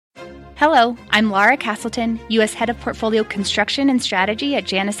Hello, I'm Laura Castleton, U.S. Head of Portfolio Construction and Strategy at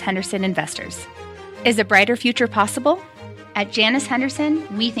Janus Henderson Investors. Is a brighter future possible? At Janus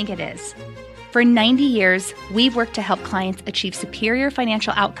Henderson, we think it is. For 90 years, we've worked to help clients achieve superior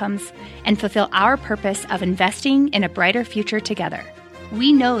financial outcomes and fulfill our purpose of investing in a brighter future together.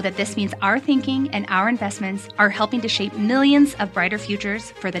 We know that this means our thinking and our investments are helping to shape millions of brighter futures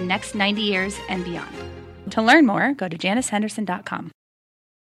for the next 90 years and beyond. To learn more, go to janushenderson.com.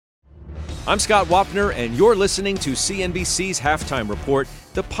 I'm Scott Wapner, and you're listening to CNBC's Halftime Report,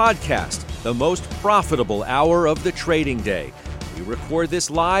 the podcast, the most profitable hour of the trading day. We record this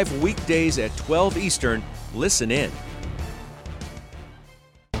live weekdays at 12 Eastern. Listen in.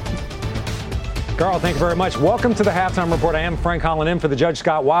 Carl, thank you very much. Welcome to the Halftime Report. I am Frank Holland in for the Judge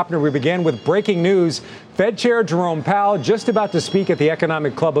Scott Wapner. We begin with breaking news. Fed Chair Jerome Powell just about to speak at the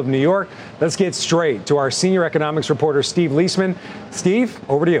Economic Club of New York. Let's get straight to our senior economics reporter, Steve Leisman. Steve,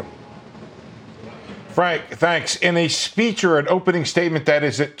 over to you. Frank, thanks. In a speech or an opening statement that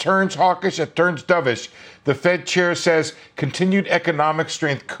is, it turns hawkish, it turns dovish, the Fed chair says continued economic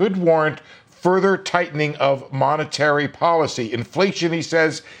strength could warrant further tightening of monetary policy. Inflation, he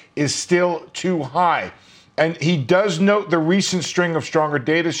says, is still too high. And he does note the recent string of stronger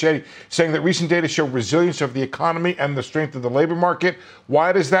data, saying that recent data show resilience of the economy and the strength of the labor market.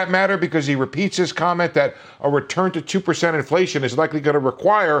 Why does that matter? Because he repeats his comment that a return to 2% inflation is likely going to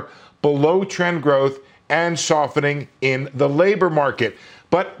require below trend growth and softening in the labor market.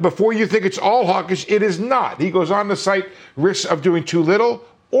 But before you think it's all hawkish, it is not. He goes on to cite risks of doing too little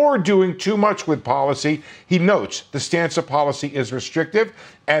or doing too much with policy. He notes the stance of policy is restrictive,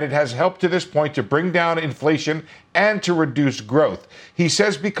 and it has helped to this point to bring down inflation and to reduce growth. He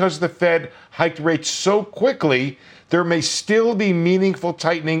says because the Fed hiked rates so quickly, there may still be meaningful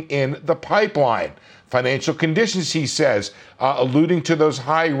tightening in the pipeline. Financial conditions, he says, alluding to those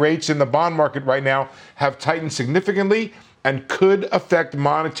high rates in the bond market right now, have tightened significantly and could affect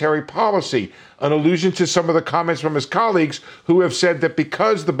monetary policy. An allusion to some of the comments from his colleagues who have said that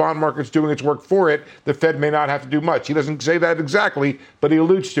because the bond market's doing its work for it, the Fed may not have to do much. He doesn't say that exactly, but he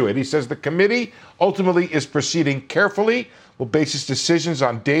alludes to it. He says the committee ultimately is proceeding carefully, will base its decisions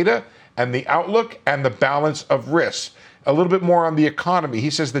on data and the outlook and the balance of risks. A little bit more on the economy.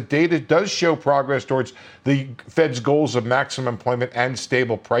 He says the data does show progress towards the Fed's goals of maximum employment and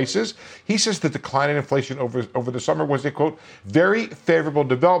stable prices. He says the decline in inflation over the summer was a, quote, very favorable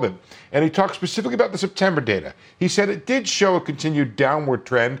development. And he talked specifically about the September data. He said it did show a continued downward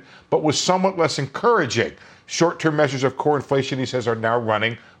trend, but was somewhat less encouraging. Short-term measures of core inflation, he says, are now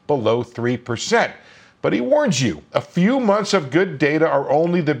running below 3%. But he warns you, a few months of good data are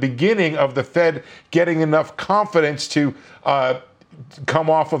only the beginning of the Fed getting enough confidence to come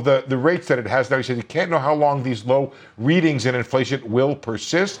off of the rates that it has now. He says you can't know how long these low readings in inflation will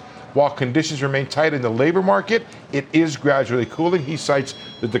persist. While conditions remain tight in the labor market, it is gradually cooling. He cites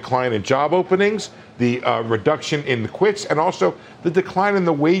the decline in job openings, the reduction in quits, and also the decline in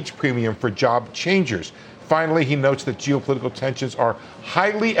the wage premium for job changers. Finally, he notes that geopolitical tensions are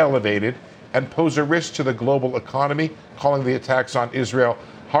highly elevated and pose a risk to the global economy, calling the attacks on Israel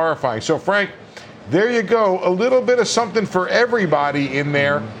horrifying. So, Frank, there you go. A little bit of something for everybody in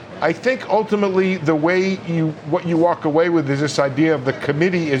there. I think ultimately what you walk away with is this idea of the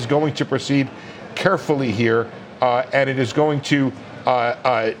committee is going to proceed carefully here, and it is going to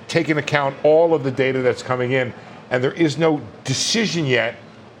take into account all of the data that's coming in. And there is no decision yet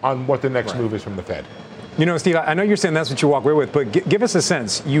on what the next move is from the Fed. You know, Steve, I know you're saying that's what you walk away with, but give us a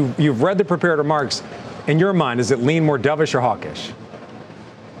sense. You've read the prepared remarks. In your mind, does it lean more dovish or hawkish?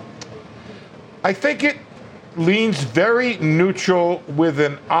 I think it leans very neutral with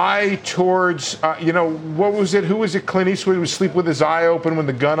an eye towards, what was it? Who was it? Clint Eastwood would sleep with his eye open with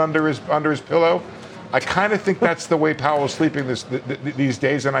the gun under his pillow. I kind of think that's the way Powell's sleeping these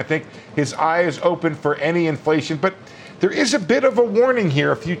days, and I think his eye is open for any inflation. But there is a bit of a warning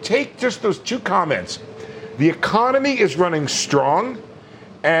here. If you take just those two comments, the economy is running strong,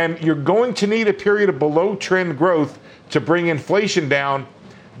 and you're going to need a period of below-trend growth to bring inflation down.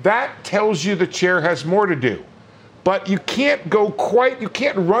 That tells you the chair has more to do. But you can't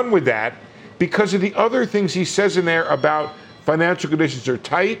run with that because of the other things he says in there about financial conditions are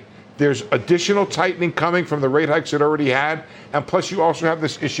tight. There's additional tightening coming from the rate hikes it already had. And plus, you also have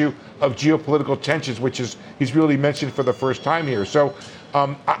this issue of geopolitical tensions, which he's really mentioned for the first time here. So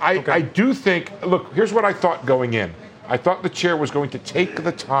I do think, look, here's what I thought going in. I thought the chair was going to take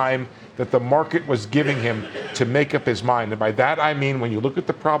the time that the market was giving him to make up his mind. And by that, I mean, when you look at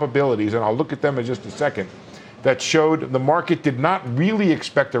the probabilities, and I'll look at them in just a second, that showed the market did not really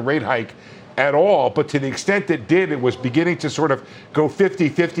expect a rate hike at all, but to the extent it did, it was beginning to sort of go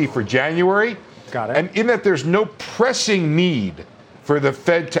 50-50 for January. Got it. And in that there's no pressing need for the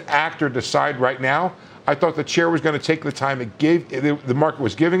Fed to act or decide right now, I thought the chair was going to take the time the market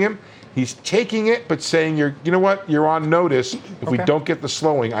was giving him. He's taking it, but saying, you know what, you're on notice. If we don't get the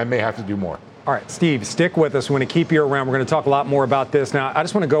slowing, I may have to do more. All right, Steve, stick with us. We're going to keep you around. We're going to talk a lot more about this. Now, I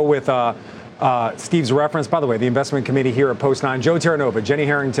just want to go with Steve's reference. By the way, the investment committee here at Post 9, Joe Terranova, Jenny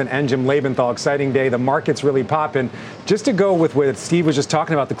Harrington, and Jim Lebenthal. Exciting day. The market's really popping. Just to go with what Steve was just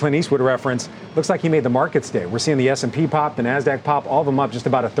talking about, the Clint Eastwood reference, looks like he made the markets day. We're seeing the S&P pop, the NASDAQ pop, all of them up just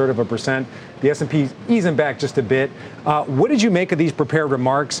about 1/3%. The S&P easing back just a bit. What did you make of these prepared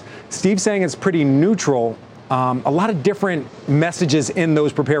remarks? Steve saying it's pretty neutral. A lot of different messages in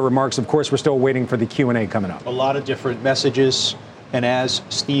those prepared remarks. Of course, we're still waiting for the Q&A coming up. A lot of different messages. And as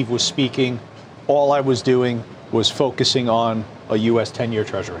Steve was speaking, all I was doing was focusing on a U.S. 10-year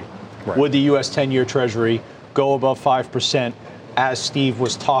Treasury. Right. Would the U.S. 10-year Treasury go above 5% as Steve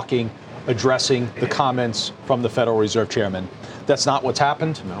was talking, addressing the comments from the Federal Reserve Chairman? That's not what's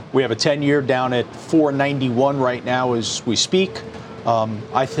happened. No. We have a 10-year down at 491 right now as we speak.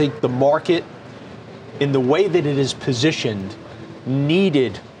 I think the market, in the way that it is positioned,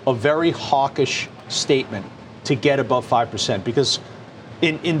 needed a very hawkish statement to get above 5%, because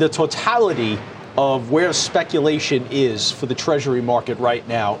in the totality of where speculation is for the Treasury market right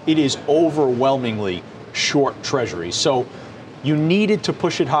now, it is overwhelmingly short Treasury. So you needed to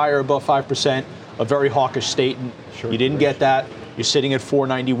push it higher above 5%, a very hawkish statement. Sure, you didn't get that. You're sitting at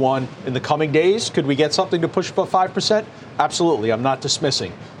 491. In the coming days, could we get something to push above 5%? Absolutely. I'm not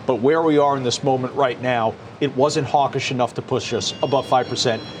dismissing. But where we are in this moment right now, it wasn't hawkish enough to push us above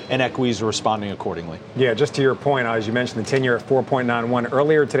 5%, and equities are responding accordingly. Yeah, just to your point, as you mentioned, the 10-year at 4.91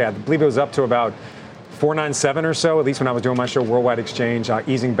 earlier today. I believe it was up to about 497 or so, at least when I was doing my show, Worldwide Exchange,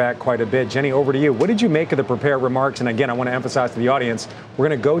 easing back quite a bit. Jenny, over to you. What did you make of the prepared remarks? And again, I want to emphasize to the audience, we're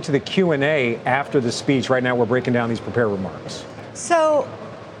going to go to the Q&A after the speech. Right now, we're breaking down these prepared remarks. So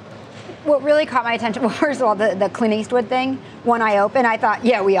what really caught my attention, well, first of all, the Clint Eastwood thing, when I opened, I thought,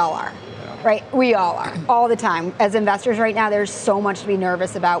 yeah, we all are. Right? We all are, all the time. As investors right now, there's so much to be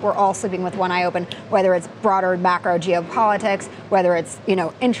nervous about. We're all sleeping with one eye open, whether it's broader macro geopolitics, whether it's,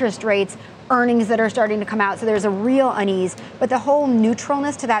 interest rates, earnings that are starting to come out. So there's a real unease. But the whole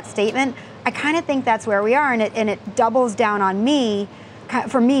neutralness to that statement, I kind of think that's where we are. And it doubles down on me,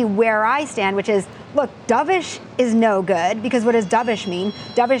 for me, where I stand, which is, look, dovish is no good, because what does dovish mean?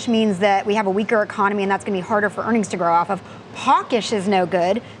 Dovish means that we have a weaker economy and that's going to be harder for earnings to grow off of. Hawkish is no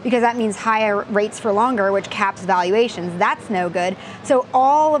good, because that means higher rates for longer, which caps valuations. That's no good. So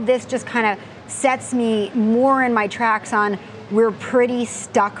all of this just kind of sets me more in my tracks on we're pretty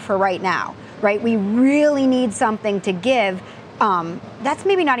stuck for right now, right? We really need something to give. That's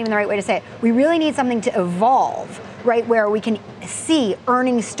maybe not even the right way to say it. We really need something to evolve, right, where we can see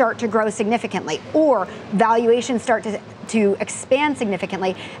earnings start to grow significantly or valuations start to expand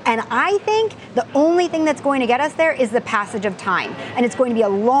significantly. And I think the only thing that's going to get us there is the passage of time. And it's going to be a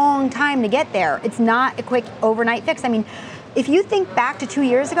long time to get there. It's not a quick overnight fix. I mean, if you think back to 2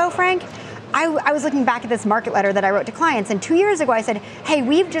 years ago, Frank, I was looking back at this market letter that I wrote to clients, and 2 years ago I said, hey,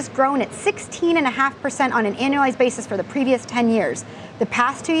 we've just grown at 16.5% on an annualized basis for the previous 10 years. The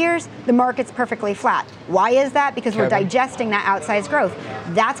past 2 years, the market's perfectly flat. Why is that? Because we're digesting that outsized growth.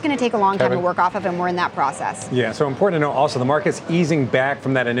 That's going to take a long time to work off of, and we're in that process. Yeah, so important to know also the market's easing back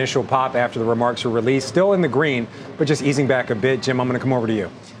from that initial pop after the remarks were released. Still in the green, but just easing back a bit. Jim, I'm going to come over to you.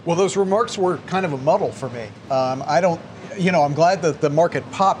 Well, those remarks were kind of a muddle for me. I'm glad that the market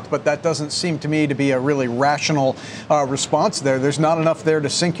popped, but that doesn't seem to me to be a really rational response there. There's not enough there to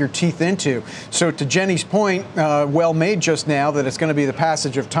sink your teeth into. So to Jenny's point, well made just now, that it's going to be the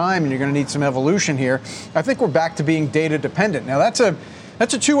passage of time and you're going to need some evolution here. I think we're back to being data dependent. Now, that's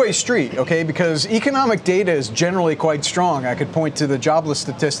a two-way street, okay, because economic data is generally quite strong. I could point to the jobless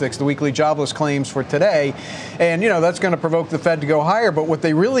statistics, the weekly jobless claims for today, and, that's going to provoke the Fed to go higher. But what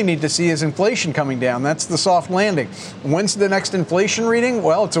they really need to see is inflation coming down. That's the soft landing. When's the next inflation reading?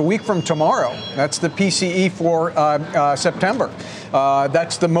 Well, it's a week from tomorrow. That's the PCE for September.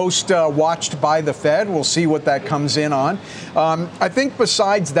 That's the most watched by the Fed. We'll see what that comes in on. I think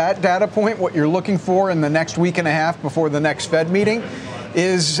besides that data point, what you're looking for in the next week and a half before the next Fed meeting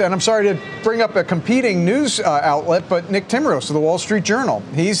is, and I'm sorry to bring up a competing news outlet, but Nick Timiraos of the Wall Street Journal.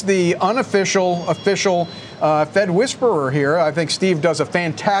 He's the official Fed whisperer here. I think Steve does a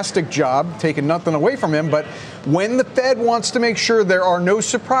fantastic job, taking nothing away from him. But when the Fed wants to make sure there are no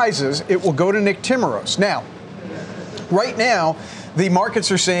surprises, it will go to Nick Timiraos. Now, right now, the markets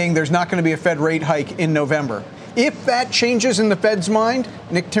are saying there's not going to be a Fed rate hike in November. If that changes in the Fed's mind,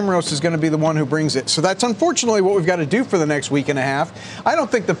 Nick Timros is going to be the one who brings it. So that's unfortunately what we've got to do for the next week and a half. I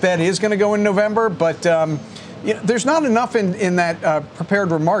don't think the Fed is going to go in November, but there's not enough in that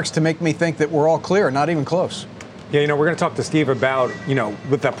prepared remarks to make me think that we're all clear, not even close. Yeah, we're going to talk to Steve about,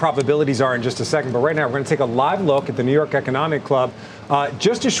 what the probabilities are in just a second. But right now, we're going to take a live look at the New York Economic Club.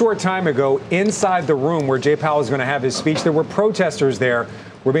 Just a short time ago, inside the room where Jay Powell is going to have his speech, there were protesters there.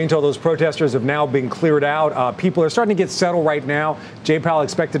 We're being told those protesters have now been cleared out. People are starting to get settled right now. Jay Powell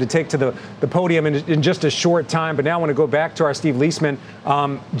expected to take to the podium in just a short time. But now I want to go back to our Steve Leisman.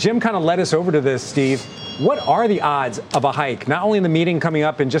 Jim kind of led us over to this, Steve. What are the odds of a hike, not only in the meeting coming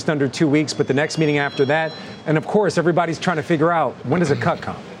up in just under 2 weeks, but the next meeting after that? And, of course, everybody's trying to figure out, when does a cut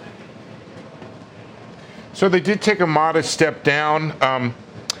come? So they did take a modest step down.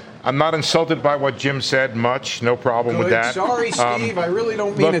 I'm not insulted by what Jim said much. No problem with that. Sorry, Steve. I really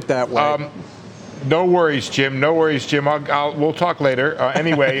don't mean it that way. No worries, Jim. No worries, Jim. We'll talk later.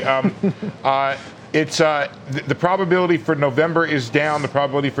 Anyway, it's the probability for November is down. The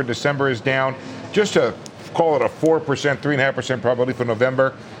probability for December is down. Just to call it a 4%, 3.5% probability for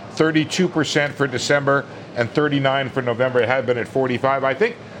November, 32% for December, and 39% for November. It had been at 45%. I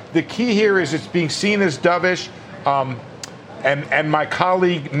think the key here is it's being seen as dovish. And my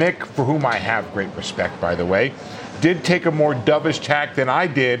colleague Nick, for whom I have great respect, by the way, did take a more dovish tack than I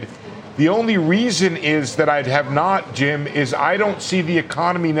did. The only reason is that I'd have not, Jim, is I don't see the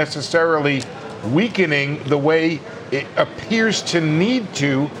economy necessarily weakening the way it appears to need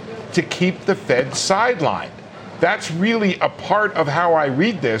to keep the Fed sidelined. That's really a part of how I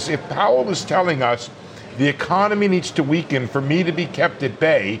read this. If Powell is telling us the economy needs to weaken for me to be kept at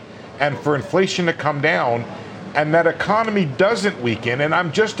bay and for inflation to come down, and that economy doesn't weaken, and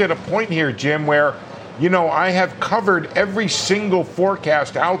I'm just at a point here, Jim, where, I have covered every single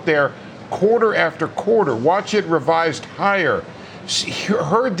forecast out there quarter after quarter, watch it revised higher,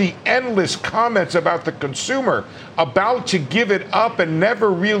 heard the endless comments about the consumer about to give it up and never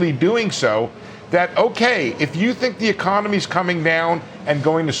really doing so, that, okay, if you think the economy's coming down and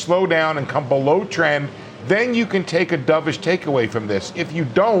going to slow down and come below trend, then you can take a dovish takeaway from this. If you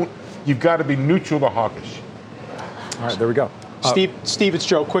don't, you've got to be neutral to hawkish. All right, there we go. Steve, it's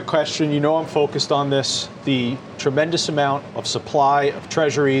Joe. Quick question. I'm focused on this. The tremendous amount of supply of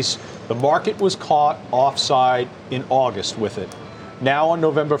treasuries. The market was caught offside in August with it. Now on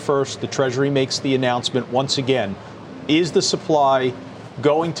November 1st, the Treasury makes the announcement once again. Is the supply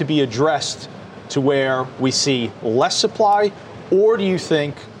going to be addressed to where we see less supply, or do you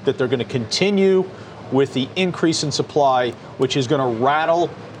think that they're going to continue with the increase in supply, which is going to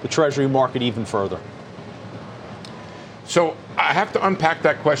rattle the Treasury market even further? So I have to unpack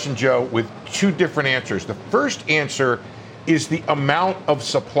that question, Joe, with two different answers. The first answer is the amount of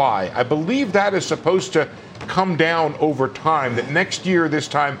supply. I believe that is supposed to come down over time, that next year this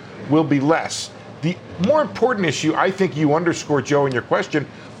time will be less. The more important issue, I think you underscore, Joe, in your question,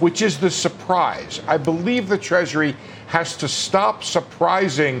 which is the surprise. I believe the Treasury has to stop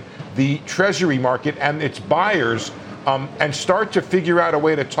surprising the Treasury market and its buyers and start to figure out a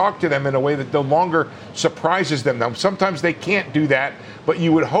way to talk to them in a way that no longer surprises them. Now, sometimes they can't do that, but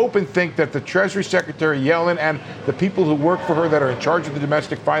you would hope and think that the Treasury Secretary Yellen and the people who work for her that are in charge of the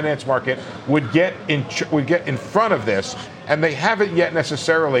domestic finance market would get in front of this, and they haven't yet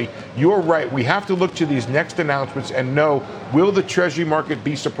necessarily. You're right. We have to look to these next announcements and know, will the Treasury market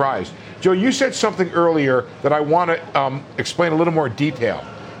be surprised? Joe, you said something earlier that I want to explain a little more detail.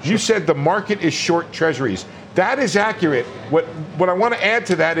 You said the market is short Treasuries. That is accurate. What I want to add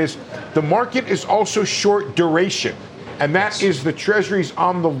to that is the market is also short duration, and that is the Treasuries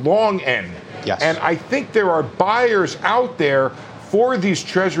on the long end. Yes. And I think there are buyers out there for these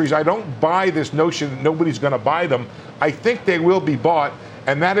Treasuries. I don't buy this notion that nobody's going to buy them. I think they will be bought,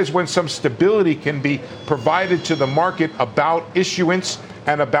 and that is when some stability can be provided to the market about issuance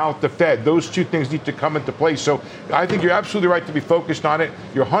and about the Fed. Those two things need to come into place. So I think you're absolutely right to be focused on it.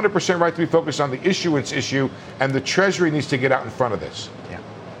 You're 100% right to be focused on the issuance issue, and the Treasury needs to get out in front of this. Yeah.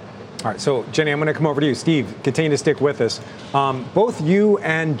 All right, so Jenny, I'm going to come over to you. Steve, continue to stick with us. Both you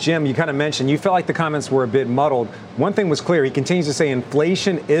and Jim, you kind of mentioned, you felt like the comments were a bit muddled. One thing was clear. He continues to say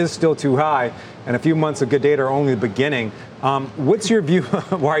inflation is still too high, and a few months of good data are only the beginning. What's your view?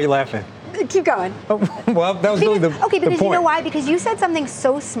 Why are you laughing? Keep going. Well, that was really the Okay, because the point. You know why? Because you said something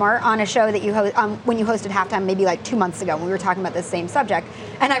so smart on a show that you when you hosted Halftime maybe like 2 months ago when we were talking about this same subject,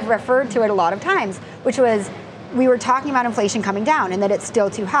 and I've referred to it a lot of times, which was we were talking about inflation coming down and that it's still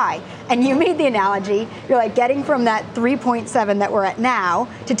too high. And you made the analogy, you're like getting from that 3.7 that we're at now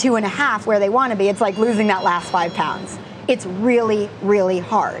to 2.5 where they want to be. It's like losing that last 5 pounds. It's really, really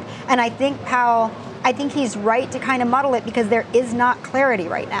hard. And I think Powell I think he's right to kind of muddle it because there is not clarity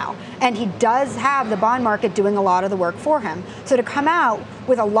right now. And he does have the bond market doing a lot of the work for him. So to come out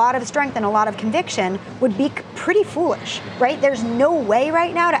with a lot of strength and a lot of conviction would be pretty foolish, right? There's no way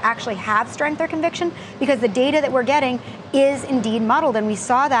right now to actually have strength or conviction because the data that we're getting is indeed muddled. And we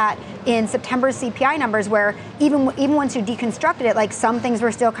saw that in September's CPI numbers where even once you deconstructed it, like some things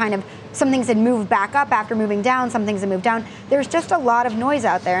were still some things had moved back up after moving down, some things had moved down. There's just a lot of noise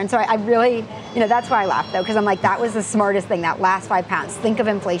out there. And so I really, that's why I laughed though, because I'm like, that was the smartest thing, that last 5 pounds. Think of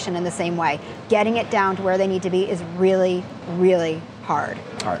inflation in the same way. Getting it down to where they need to be is really, really hard.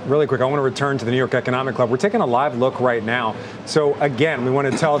 All right, really quick, I want to return to the New York Economic Club. We're taking a live look right now. So again, we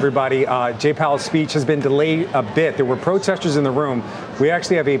want to tell everybody, Jay Powell's speech has been delayed a bit. There were protesters in the room. We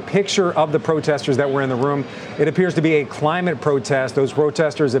actually have a picture of the protesters that were in the room. It appears to be a climate protest. Those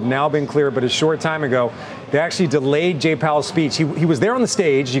protesters have now been cleared, but a short time ago, they actually delayed Jay Powell's speech. He was there on the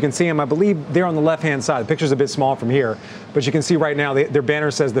stage. You can see him, I believe, there on the left-hand side. The picture's a bit small from here, but you can see right now their banner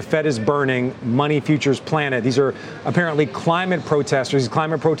says the Fed is burning, money, futures, planet. These are apparently climate protesters. These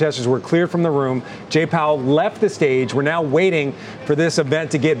climate protesters were cleared from the room. Jay Powell left the stage. We're now waiting for this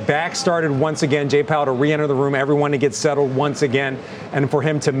event to get back started once again. Jay Powell to re-enter the room, everyone to get settled once again, and for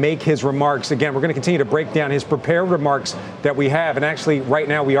him to make his remarks. Again, we're going to continue to break down his prepared remarks that we have. And actually, right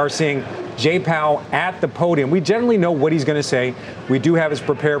now, we are seeing Jay Powell at the podium. We generally know what he's going to say. We do have his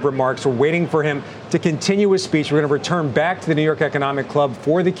prepared remarks. We're waiting for him to continue his speech. We're going to return back to the New York Economic Club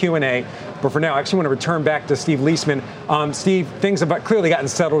for the Q&A. But for now, I actually want to return back to Steve Leisman. Steve, things have clearly gotten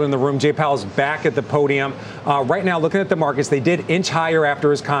settled in the room. Jay Powell's back at the podium. Right now, looking at the markets, they did inch higher after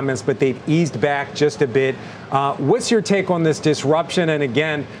his comments, but they've eased back just a bit. What's your take on this disruption? And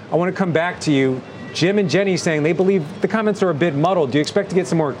again, I want to come back to you. Jim and Jenny saying they believe the comments are a bit muddled. Do you expect to get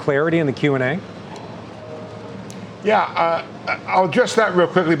some more clarity in the Q&A? Yeah, I'll address that real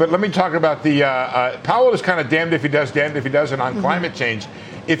quickly, but let me talk about the Powell is kind of damned if he does, damned if he doesn't on climate change.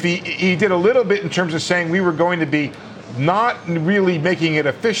 If he did a little bit in terms of saying we were going to be not really making it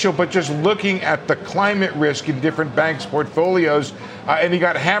official, but just looking at the climate risk in different banks' portfolios. And he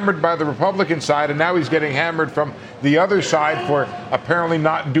got hammered by the Republican side, and now he's getting hammered from the other side for apparently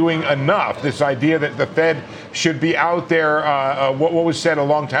not doing enough. This idea that the Fed should be out there, what was said a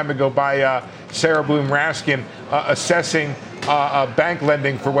long time ago by Sarah Bloom Raskin, assessing bank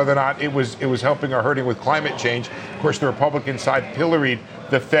lending for whether or not it was helping or hurting with climate change. Of course, the Republican side pilloried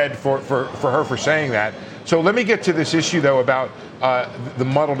the Fed for her for saying that. So let me get to this issue, though, about the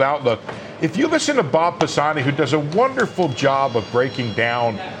muddled outlook. If you listen to Bob Pisani, who does a wonderful job of breaking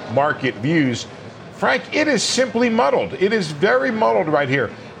down market views, Frank, it is simply muddled. It is very muddled right here.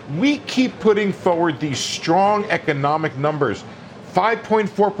 We keep putting forward these strong economic numbers.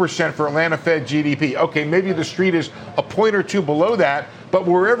 5.4% for Atlanta Fed GDP. Okay, maybe the street is a point or two below that, but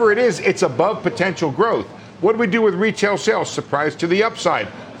wherever it is, it's above potential growth. What do we do with retail sales? Surprise to the upside.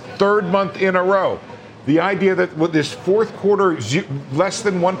 Third month in a row. The idea that with this fourth quarter, less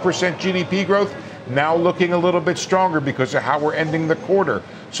than 1% GDP growth, now looking a little bit stronger because of how we're ending the quarter.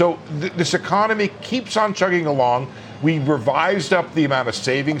 So this economy keeps on chugging along. We revised up the amount of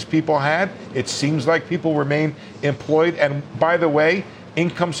savings people had. It seems like people remain employed. And by the way,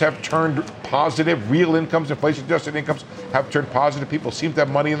 incomes have turned positive. Real incomes, inflation-adjusted incomes have turned positive. People seem to have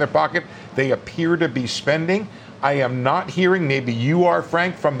money in their pocket. They appear to be spending. I am not hearing, maybe you are,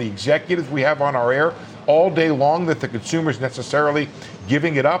 Frank, from the executives we have on our air all day long that the consumer is necessarily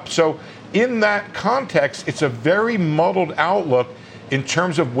giving it up. So in that context, it's a very muddled outlook in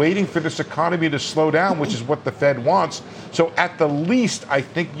terms of waiting for this economy to slow down, which is what the Fed wants. So at the least, I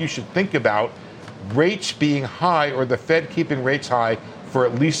think you should think about rates being high or the Fed keeping rates high for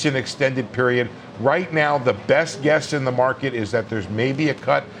at least an extended period. Right now, the best guess in the market is that there's maybe a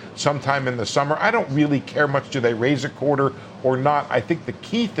cut sometime in the summer. I don't really care much, do they raise a quarter or not? I think the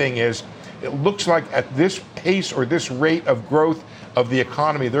key thing is it looks like at this pace or this rate of growth of the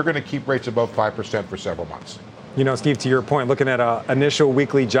economy, they're going to keep rates above 5% for several months. You know, Steve, to your point, looking at initial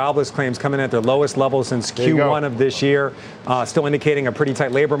weekly jobless claims coming at their lowest level since Q1 of this year, still indicating a pretty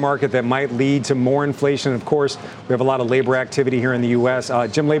tight labor market that might lead to more inflation. Of course, we have a lot of labor activity here in the U.S.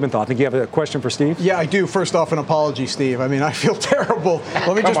 Jim Lebenthal, I think you have a question for Steve? Yeah, I do. First off, an apology, Steve. I mean, I feel terrible.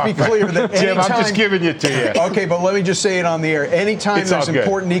 Let me just be clear that Jim, I'm just giving it to you. Okay, but let me just say it on the air. Anytime there's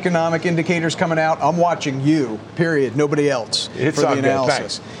important economic indicators coming out, I'm watching you, period, nobody else, for the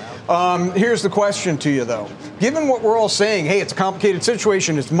analysis. Here's the question to you, though. Given what we're all saying, hey, it's a complicated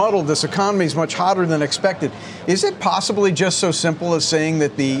situation, it's muddled, this economy is much hotter than expected, is it possibly just so simple as saying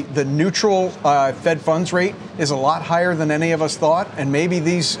that the neutral Fed funds rate is a lot higher than any of us thought, and maybe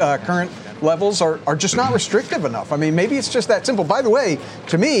these current levels are just not restrictive enough. I mean, maybe it's just that simple. By the way,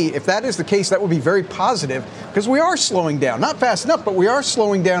 to me, if that is the case, that would be very positive because we are slowing down. Not fast enough, but we are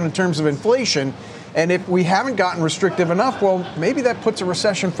slowing down in terms of inflation. And if we haven't gotten restrictive enough, well, maybe that puts a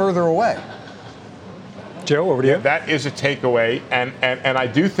recession further away. Joe, over to you. That is a takeaway. And I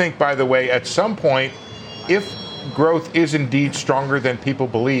do think, by the way, at some point, if growth is indeed stronger than people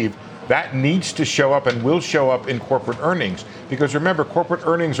believe, that needs to show up and will show up in corporate earnings. Because remember, corporate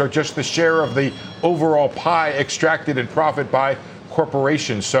earnings are just the share of the overall pie extracted in profit by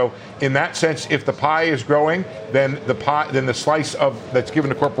corporations. So in that sense, if the pie is growing, then the slice of that's given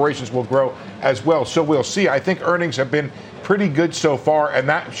to corporations will grow as well. So we'll see. I think earnings have been pretty good so far, and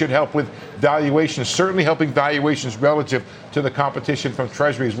that should help with valuations, certainly helping valuations relative to the competition from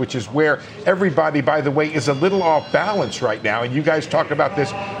treasuries, which is where everybody, by the way, is a little off balance right now. And you guys talk about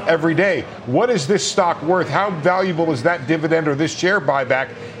this every day. What is this stock worth? How valuable is that dividend or this share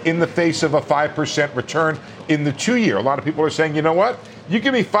buyback in the face of a 5% return in the 2-year? A lot of people are saying, you know what? You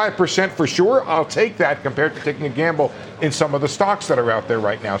give me 5% for sure, I'll take that compared to taking a gamble in some of the stocks that are out there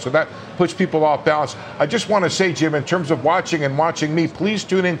right now. So that puts people off balance. I just want to say, Jim, in terms of watching me, please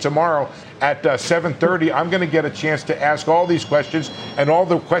tune in tomorrow at 7:30. I'm going to get a chance to ask all these questions and all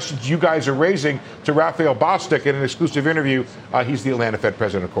the questions you guys are raising to Raphael Bostic in an exclusive interview. He's the Atlanta Fed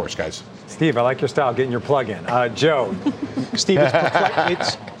president, of course, guys. Steve, I like your style, getting your plug in. Joe. Steve,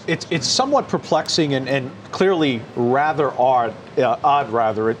 it's somewhat perplexing and clearly rather odd.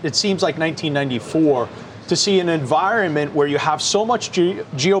 It seems like 1994 to see an environment where you have so much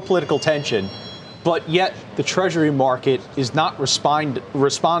geopolitical tension, but yet the Treasury market is not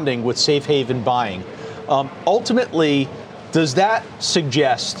responding with safe haven buying. Ultimately, does that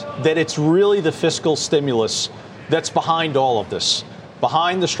suggest that it's really the fiscal stimulus that's behind all of this,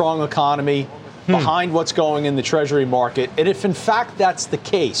 behind the strong economy, behind what's going in the Treasury market? And if in fact that's the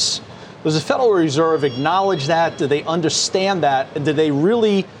case, does the Federal Reserve acknowledge that? Do they understand that? And do they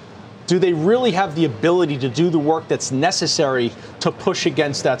really have the ability to do the work that's necessary to push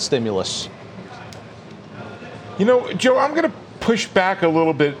against that stimulus? You know, Joe, I'm going to push back a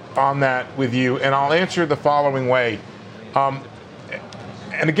little bit on that with you, and I'll answer the following way.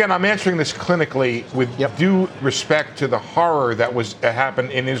 And again, I'm answering this clinically with due respect to the horror that happened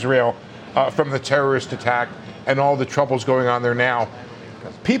in Israel from the terrorist attack and all the troubles going on there now.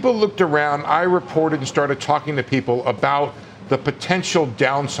 People looked around. I reported and started talking to people about the potential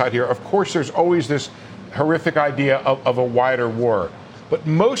downside here. Of course, there's always this horrific idea of a wider war, but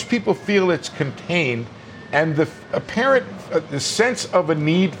most people feel it's contained, and the apparent the sense of a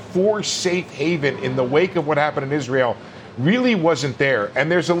need for safe haven in the wake of what happened in Israel really wasn't there.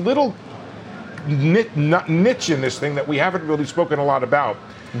 And there's a little niche in this thing that we haven't really spoken a lot about,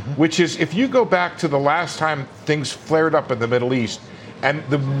 which is if you go back to the last time things flared up in the Middle East, and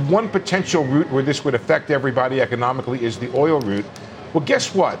the one potential route where this would affect everybody economically is the oil route. Well,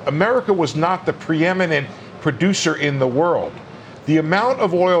 guess what? America was not the preeminent producer in the world. The amount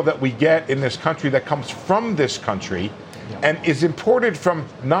of oil that we get in this country that comes from this country and is imported from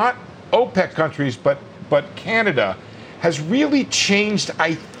not OPEC countries, but Canada, has really changed,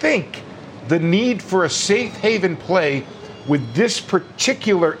 I think, the need for a safe haven play with this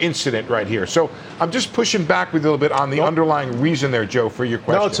particular incident right here. So I'm just pushing back with a little bit on the underlying reason there, Joe, for your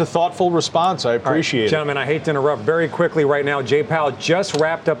question. No, it's a thoughtful response. I appreciate it. Gentlemen, I hate to interrupt very quickly right now. Jay Powell just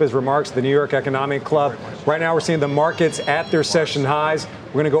wrapped up his remarks at the New York Economic Club. Right now we're seeing the markets at their session highs.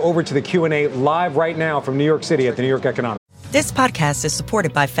 We're going to go over to the Q&A live right now from New York City at the New York Economic. This podcast is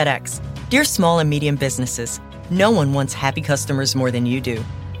supported by FedEx. Dear small and medium businesses, no one wants happy customers more than you do.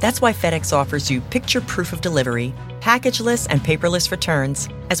 That's why FedEx offers you picture proof of delivery, packageless and paperless returns,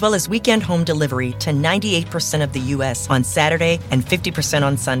 as well as weekend home delivery to 98% of the U.S. on Saturday and 50%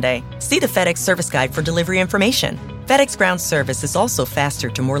 on Sunday. See the FedEx service guide for delivery information. FedEx Ground service is also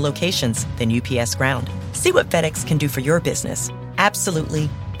faster to more locations than UPS Ground. See what FedEx can do for your business. Absolutely,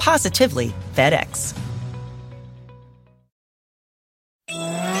 positively FedEx.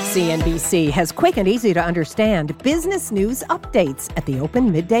 CNBC has quick and easy to understand business news updates at the open,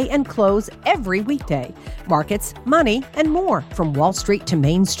 midday, and close every weekday. Markets, money, and more from Wall Street to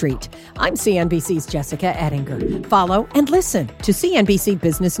Main Street. I'm CNBC's Jessica Ettinger. Follow and listen to CNBC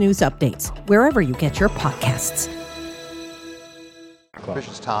Business News Updates wherever you get your podcasts.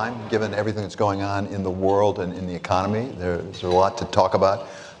 Precious time, given everything that's going on in the world and in the economy. There's a lot to talk about,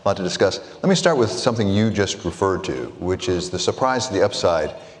 a lot to discuss. Let me start with something you just referred to, which is the surprise to the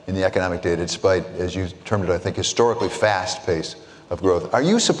upside in the economic data, despite, as you termed it, I think, historically fast pace of growth. Are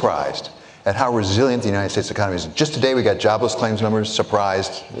you surprised at how resilient the United States economy is. Just today, we got jobless claims numbers,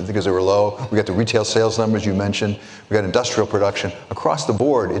 surprised because they were low. We got the retail sales numbers you mentioned. We got industrial production. Across the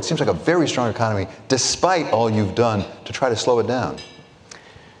board, it seems like a very strong economy, despite all you've done to try to slow it down.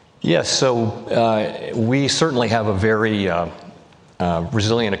 Yes, so we certainly have a very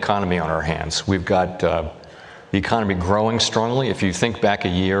resilient economy on our hands. We've got the economy growing strongly. If you think back a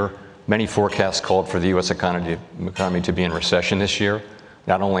year, many forecasts called for the U.S. economy to be in recession this year.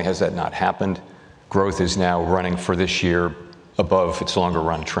 Not only has that not happened, growth is now running for this year above its longer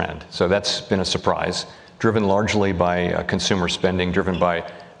run trend. So that's been a surprise, driven largely by consumer spending, driven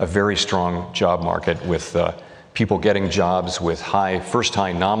by a very strong job market with people getting jobs with first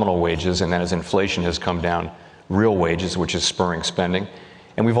high nominal wages, and then as inflation has come down, real wages, which is spurring spending.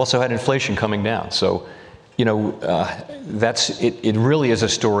 And we've also had inflation coming down. So, it really is a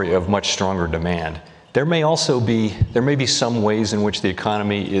story of much stronger demand. There may be some ways in which the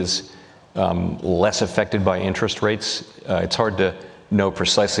economy is less affected by interest rates. It's hard to know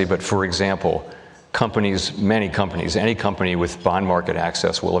precisely, but for example, any company with bond market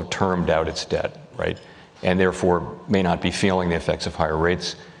access will have termed out its debt, right? And therefore may not be feeling the effects of higher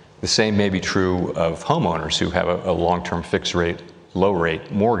rates. The same may be true of homeowners who have a long-term fixed rate, low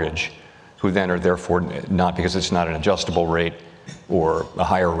rate mortgage, who then are therefore not, because it's not an adjustable rate or a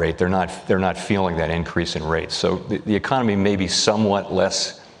higher rate, they're not feeling that increase in rates. So the economy may be somewhat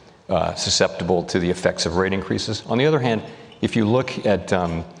less susceptible to the effects of rate increases. On the other hand, if you look at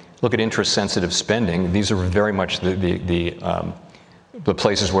interest-sensitive spending, these are very much the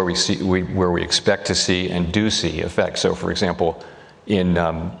places where we expect to see and do see effects. So, for example, in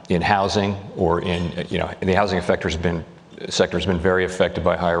housing or the housing sector has been very affected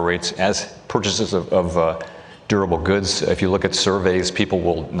by higher rates, as purchases of durable goods. If you look at surveys, people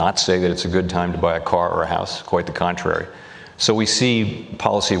will not say that it's a good time to buy a car or a house, quite the contrary. So we see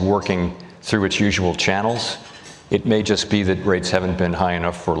policy working through its usual channels. It may just be that rates haven't been high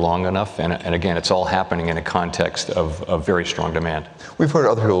enough for long enough, and again, it's all happening in a context of very strong demand. We've heard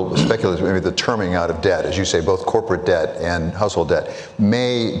other people speculate maybe the terming out of debt, as you say, both corporate debt and household debt,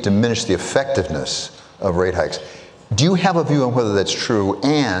 may diminish the effectiveness of rate hikes. Do you have a view on whether that's true?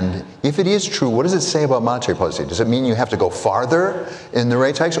 And if it is true, what does it say about monetary policy? Does it mean you have to go farther in the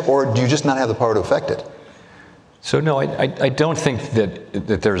rate hikes, or do you just not have the power to affect it? So no, I don't think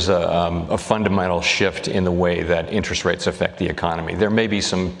that there's a fundamental shift in the way that interest rates affect the economy. There may be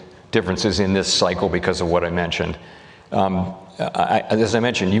some differences in this cycle because of what I mentioned. As I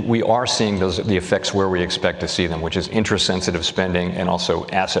mentioned, we are seeing the effects where we expect to see them, which is interest-sensitive spending and also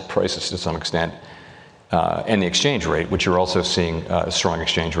asset prices to some extent. And the exchange rate, which you're also seeing a strong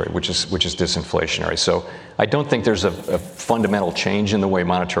exchange rate, which is disinflationary. So I don't think there's a fundamental change in the way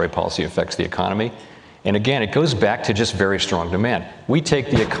monetary policy affects the economy. And again, it goes back to just very strong demand. We take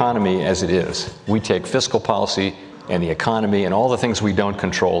the economy as it is. We take fiscal policy and the economy and all the things we don't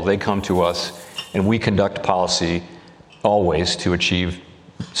control, they come to us, and we conduct policy always to achieve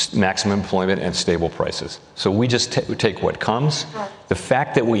maximum employment and stable prices. So we just take what comes. The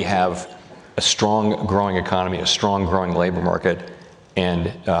fact that we have a strong growing economy, a strong growing labor market,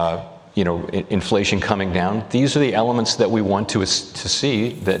 and inflation coming down, these are the elements that we want to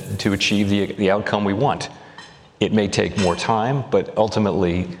see that to achieve the outcome we want. It may take more time, but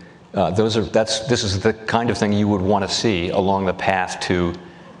ultimately this is the kind of thing you would want to see along the path to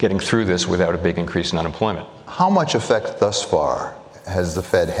getting through this without a big increase in unemployment. How much effect thus far has the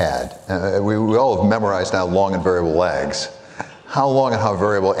Fed had? We all have memorized now long and variable lags. How long and how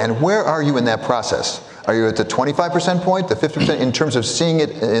variable, and where are you in that process? Are you at the 25% point, the 50%, in terms of seeing it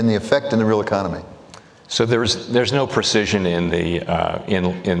in the effect in the real economy? So there's no precision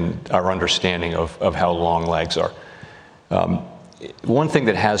in our understanding of how long lags are. One thing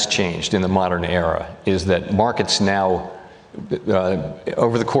that has changed in the modern era is that markets now,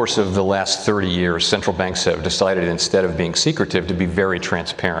 over the course of the last 30 years, central banks have decided, instead of being secretive, to be very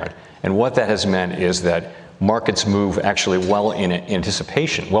transparent. And what that has meant is that markets move actually well in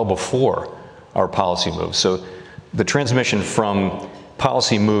anticipation, well before our policy moves. So the transmission from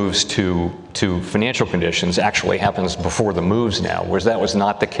policy moves to financial conditions actually happens before the moves now, whereas that was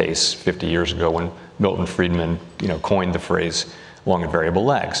not the case 50 years ago when Milton Friedman coined the phrase long and variable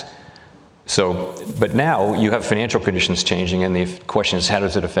lags. So, but now you have financial conditions changing, and the question is, how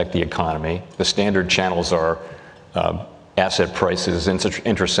does it affect the economy? The standard channels are asset prices,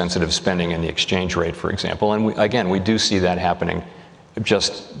 interest-sensitive spending, and the exchange rate, for example. And we do see that happening,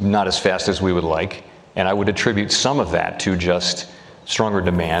 just not as fast as we would like. And I would attribute some of that to just stronger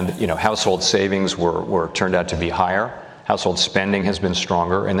demand. Household savings were turned out to be higher. Household spending has been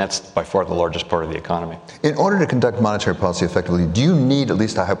stronger, and that's by far the largest part of the economy. In order to conduct monetary policy effectively, do you need at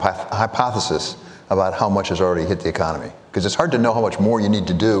least a hypothesis about how much has already hit the economy? Because it's hard to know how much more you need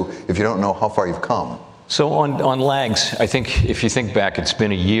to do if you don't know how far you've come. So on lags, I think if you think back, it's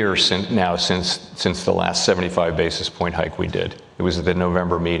been a year since the last 75 basis point hike we did. It was at the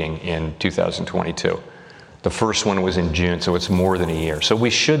November meeting in 2022. The first one was in June, so it's more than a year. So we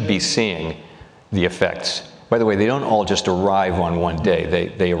should be seeing the effects. By the way, they don't all just arrive on one day.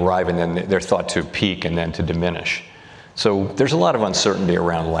 They arrive and then they're thought to peak and then to diminish. So there's a lot of uncertainty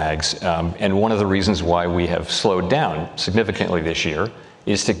around lags. And one of the reasons why we have slowed down significantly this year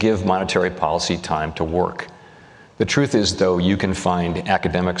is to give monetary policy time to work. The truth is, though, you can find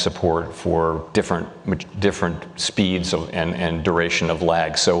academic support for different speeds and duration of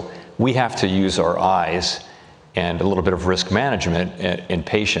lag. So we have to use our eyes and a little bit of risk management and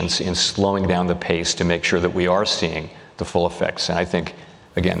patience in slowing down the pace to make sure that we are seeing the full effects. And I think,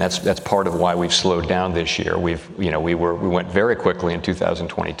 again, that's part of why we've slowed down this year. We went very quickly in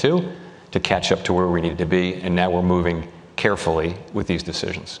 2022 to catch up to where we needed to be, and now we're moving carefully with these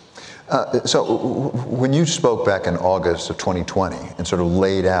decisions. So when you spoke back in August of 2020 and sort of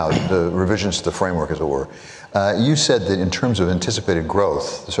laid out the revisions to the framework, as it were, you said that in terms of anticipated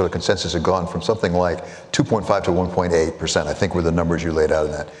growth, the sort of consensus had gone from something like 2.5 to 1.8%, I think were the numbers you laid out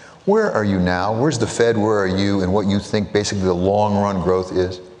in that. Where are you now? Where's the Fed? Where are you? And what you think basically the long-run growth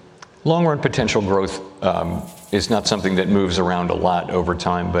is? Long-run potential growth is not something that moves around a lot over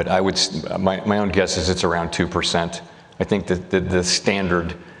time, but my own guess is it's around 2%. I think that the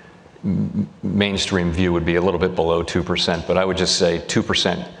standard mainstream view would be a little bit below 2%, but I would just say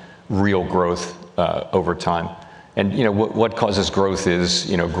 2% real growth over time. And what causes growth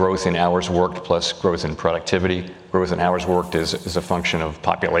is growth in hours worked plus growth in productivity. Growth in hours worked is a function of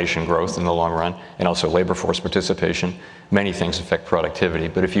population growth in the long run, and also labor force participation. Many things affect productivity,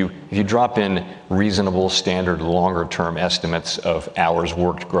 but if you drop in reasonable standard longer term estimates of hours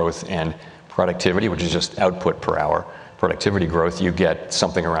worked growth and productivity, which is just output per hour, productivity growth, you get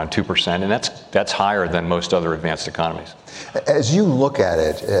something around 2%, and that's higher than most other advanced economies. As you look at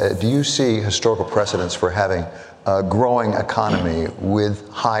it, do you see historical precedents for having a growing economy with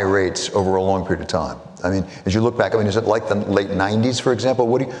high rates over a long period of time? I mean, as you look back, is it like the late 90s, for example?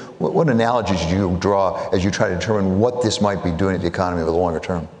 What analogies do you draw as you try to determine what this might be doing to the economy over the longer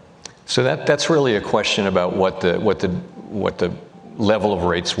term? So that's really a question about what the level of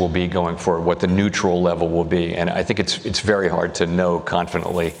rates will be going forward, what the neutral level will be. And I think it's very hard to know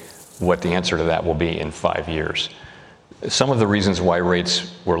confidently what the answer to that will be in 5 years. Some of the reasons why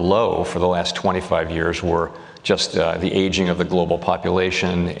rates were low for the last 25 years were just the aging of the global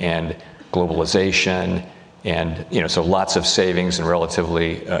population and globalization, and so lots of savings and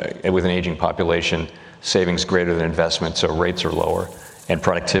relatively with an aging population, savings greater than investment, so rates are lower, and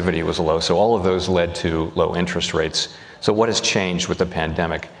productivity was low. So all of those led to low interest rates. So what has changed with the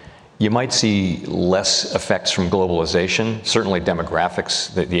pandemic? You might see less effects from globalization. Certainly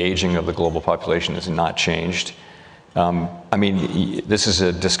demographics, the aging of the global population has not changed. This is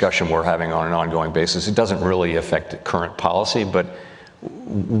a discussion we're having on an ongoing basis. It doesn't really affect current policy, but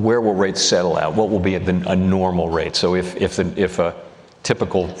where will rates settle out? What will be a normal rate? So if a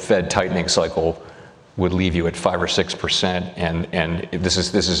typical Fed tightening cycle would leave you at 5 or 6%, and this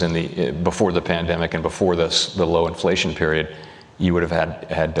is in the before the pandemic and before the low inflation period, you would have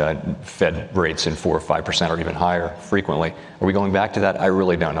had Fed rates in 4 or 5% or even higher frequently. Are we going back to that? I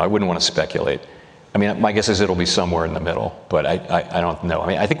really don't know. I wouldn't want to speculate. My guess is it'll be somewhere in the middle, but I don't know.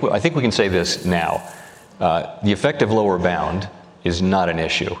 I think we can say this now. The effective lower bound is not an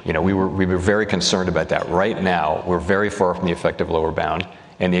issue. We were very concerned about that. Right now, we're very far from the effective lower bound,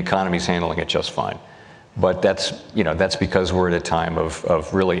 and the economy's handling it just fine. But that's because we're at a time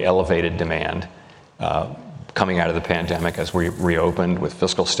of really elevated demand coming out of the pandemic as we reopened with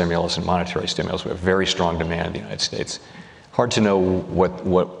fiscal stimulus and monetary stimulus. We have very strong demand in the United States. Hard to know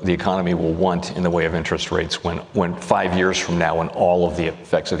what the economy will want in the way of interest rates when 5 years from now, when all of the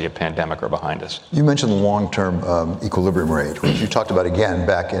effects of the pandemic are behind us. You mentioned the long-term equilibrium rate, which you talked about again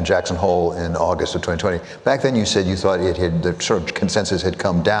back in Jackson Hole in August of 2020. Back then you said you thought the sort of consensus had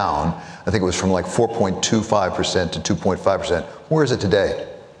come down. I think it was from like 4.25% to 2.5%. Where is it today?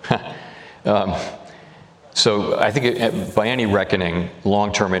 So I think by any reckoning,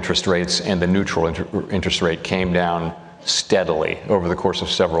 long-term interest rates and the neutral interest rate came down steadily over the course of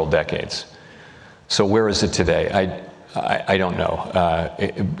several decades. So where is it today? I don't know.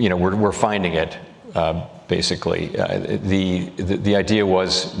 We're finding it basically. The idea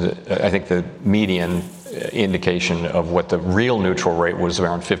was I think the median indication of what the real neutral rate was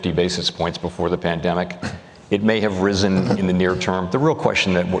around 50 basis points before the pandemic, It may have risen in the near term. The real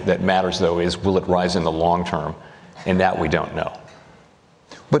question that matters, though, is will it rise in the long term? And that we don't know.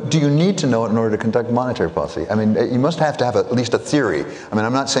 But do you need to know it in order to conduct monetary policy? I mean, you must have to have at least a theory. I mean,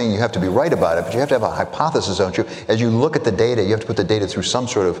 I'm not saying you have to be right about it, but you have to have a hypothesis, don't you? As you look at the data, you have to put the data through some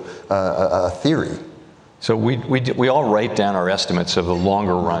sort of theory. So we all write down our estimates of the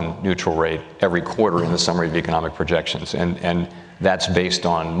longer run neutral rate every quarter in the summary of economic projections. And that's based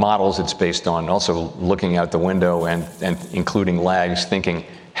on models. It's based on also looking out the window and including lags, thinking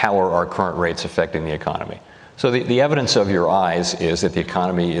how are our current rates affecting the economy. So the evidence of your eyes is that the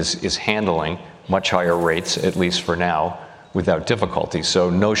economy is handling much higher rates, at least for now, without difficulty. So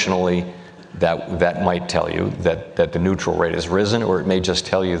notionally, that might tell you that the neutral rate has risen, or it may just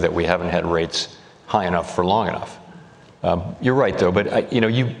tell you that we haven't had rates high enough for long enough. You're right, though. But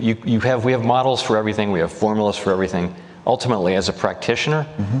we have models for everything. We have formulas for everything. Ultimately, as a practitioner,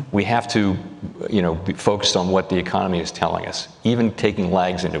 we have to be focused on what the economy is telling us, even taking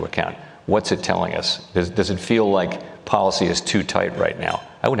lags into account. What's it telling us? Does it feel like policy is too tight right now?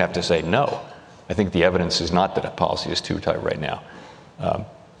 I would have to say no. I think the evidence is not that policy is too tight right now.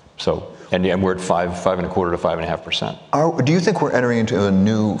 And we're at 5.25% to 5.5%. Do you think we're entering into a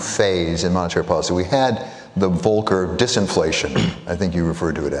new phase in monetary policy? We had the Volcker disinflation, I think you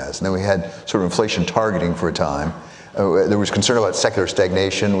referred to it as, and then we had sort of inflation targeting for a time. There was concern about secular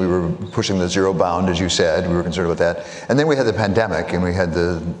stagnation. We were pushing the zero bound, as you said. We were concerned about that. And then we had the pandemic, and we had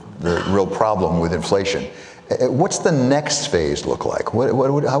the real problem with inflation. What's the next phase look like?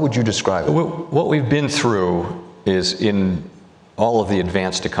 How would you describe it? What we've been through is, in all of the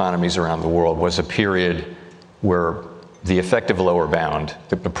advanced economies around the world, was a period where the effective lower bound,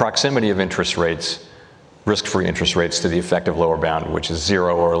 the proximity of interest rates, risk-free interest rates to the effective lower bound, which is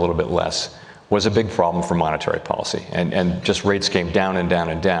zero or a little bit less, was a big problem for monetary policy. And just rates came down and down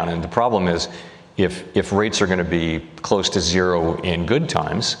and down. And the problem is, if rates are going to be close to zero in good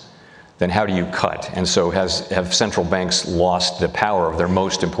times, then how do you cut? And so have central banks lost the power of their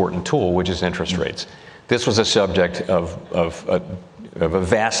most important tool, which is interest rates? This was a subject of a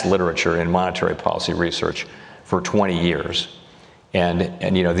vast literature in monetary policy research for 20 years. And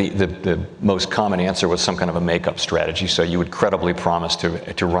the most common answer was some kind of a makeup strategy. So you would credibly promise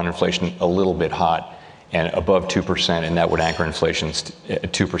to run inflation a little bit hot and above 2%, and that would anchor inflation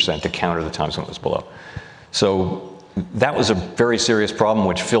at 2% to counter the times when it was below. So that was a very serious problem,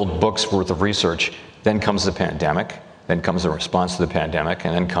 which filled books worth of research. Then comes the pandemic, then comes the response to the pandemic,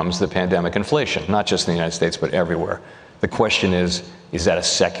 and then comes the pandemic inflation, not just in the United States, but everywhere. The question is that a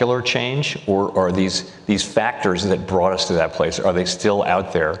secular change, or are these factors that brought us to that place, are they still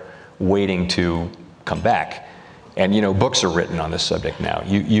out there waiting to come back? And books are written on this subject now.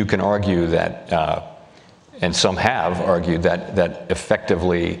 You can argue that, and some have argued that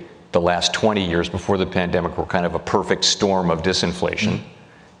effectively the last 20 years before the pandemic were kind of a perfect storm of disinflation,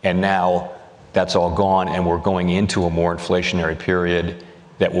 and now that's all gone, and we're going into a more inflationary period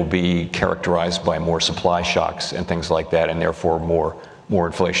that will be characterized by more supply shocks and things like that, and therefore more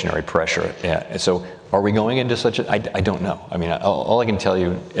inflationary pressure. So are we going into such a, I don't know. I mean, all I can tell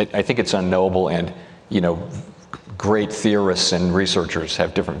you, I think it's unknowable, and great theorists and researchers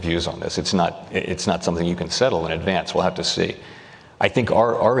have different views on this. It's not something you can settle in advance. We'll have to see. I think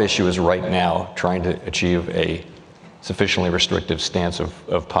our issue is right now trying to achieve a sufficiently restrictive stance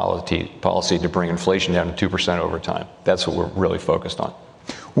of policy to bring inflation down to 2% over time. That's what we're really focused on.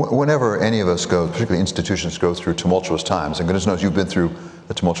 Whenever any of us go, particularly institutions, go through tumultuous times, and goodness knows you've been through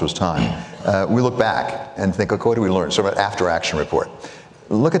a tumultuous time, we look back and think, okay, what did we learn? Sort of an after-action report.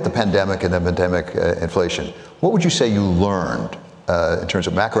 Look at the pandemic and the pandemic inflation. What would you say you learned in terms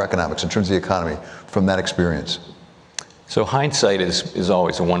of macroeconomics, in terms of the economy, from that experience? So hindsight is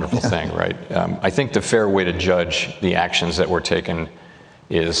always a wonderful thing, right? I think the fair way to judge the actions that were taken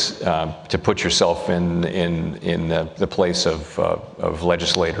is to put yourself in the place of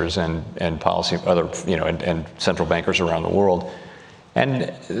legislators and policy, and central bankers around the world.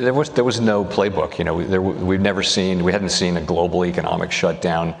 And there was no playbook. We hadn't seen a global economic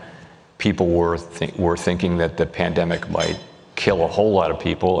shutdown. People were thinking that the pandemic might kill a whole lot of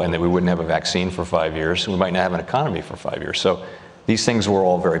people and that we wouldn't have a vaccine for 5 years. We might not have an economy for 5 years. So these things were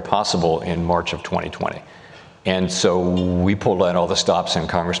all very possible in March of 2020. And so we pulled out all the stops, and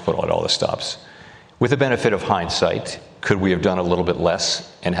Congress put out all the stops. With the benefit of hindsight, could we have done a little bit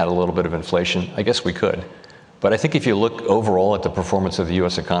less and had a little bit of inflation? I guess we could. But I think if you look overall at the performance of the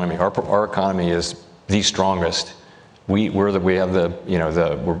U.S. economy, our economy is the strongest. We're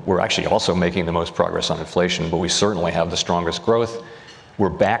actually also making the most progress on inflation, but we certainly have the strongest growth. We're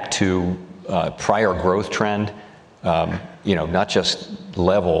back to prior growth trend. not just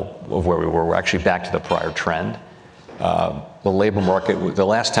level of where we were, we're actually back to the prior trend. The labor market, the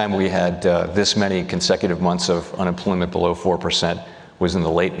last time we had this many consecutive months of unemployment below 4% was in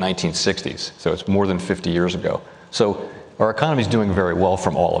the late 1960s. So it's more than 50 years ago. So our economy is doing very well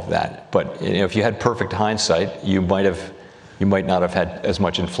from all of that. But if you had perfect hindsight, you might not have had as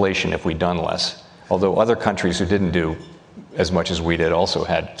much inflation if we'd done less. Although other countries who didn't do as much as we did also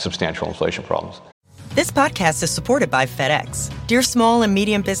had substantial inflation problems. This podcast is supported by FedEx. Dear small and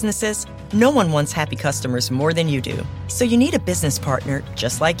medium businesses, no one wants happy customers more than you do. So you need a business partner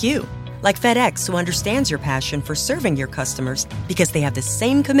just like you. Like FedEx, who understands your passion for serving your customers because they have the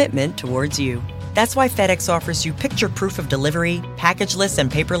same commitment towards you. That's why FedEx offers you picture proof of delivery, packageless and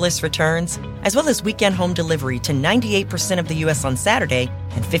paperless returns, as well as weekend home delivery to 98% of the U.S. on Saturday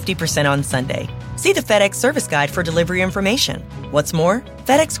and 50% on Sunday. See the FedEx service guide for delivery information. What's more,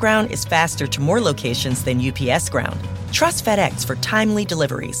 FedEx Ground is faster to more locations than UPS Ground. Trust FedEx for timely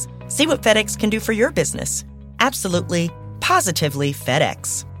deliveries. See what FedEx can do for your business. Absolutely, positively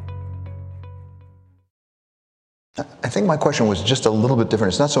FedEx. I think my question was just a little bit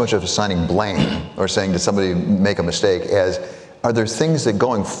different. It's not so much of assigning blame or saying, did somebody make a mistake, as are there things that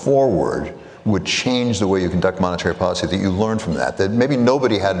going forward would change the way you conduct monetary policy that you learned from that maybe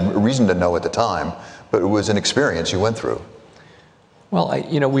nobody had a reason to know at the time, but it was an experience you went through? Well,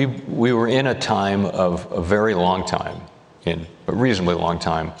 we were in a time of a very long time, in a reasonably long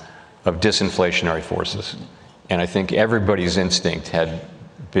time, of disinflationary forces. And I think everybody's instinct had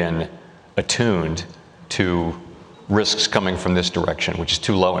been attuned to risks coming from this direction, which is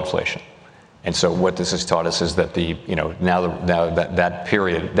too low inflation. And so what this has taught us is that now that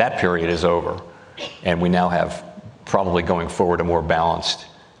period is over, and we now have probably going forward a more balanced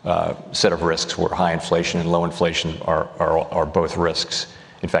set of risks where high inflation and low inflation are both risks.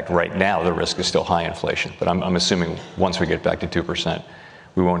 In fact, right now the risk is still high inflation, but I'm assuming once we get back to 2%,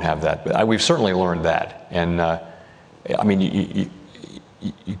 we won't have that. But we've certainly learned that, and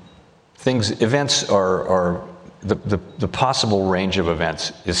events are. The possible range of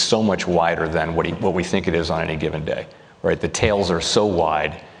events is so much wider than what we think it is on any given day, right? The tails are so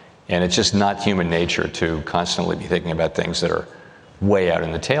wide, and it's just not human nature to constantly be thinking about things that are way out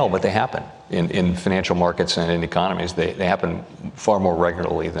in the tail, but they happen in financial markets and in economies. They happen far more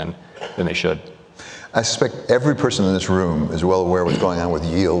regularly than they should. I suspect every person in this room is well aware of what's going on with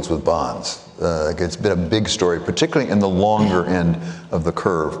yields with bonds. It's been a big story, particularly in the longer end of the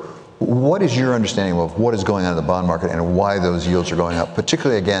curve. What is your understanding of what is going on in the bond market and why those yields are going up,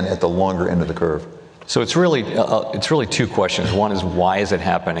 particularly, again, at the longer end of the curve? So it's really two questions. One is why is it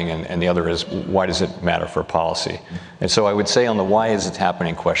happening, and the other is why does it matter for policy? And so I would say on the why is it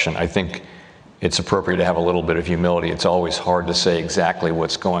happening question, I think it's appropriate to have a little bit of humility. It's always hard to say exactly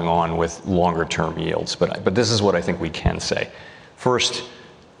what's going on with longer term yields, but this is what I think we can say. First,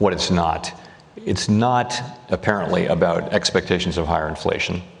 what it's not. It's not apparently about expectations of higher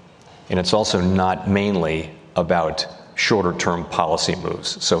inflation. And it's also not mainly about shorter-term policy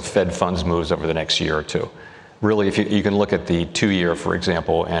moves, so Fed funds moves over the next year or two. Really, if you can look at the 2-year, for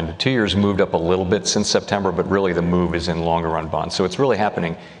example, and the 2 years moved up a little bit since September, but really the move is in longer-run bonds. So it's really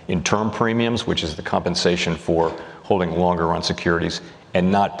happening in term premiums, which is the compensation for holding longer-run securities,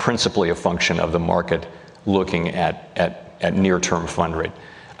 and not principally a function of the market looking at near-term fund rate.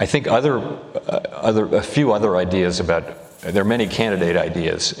 I think a few other ideas about. There are many candidate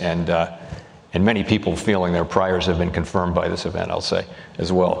ideas, and many people feeling their priors have been confirmed by this event, I'll say,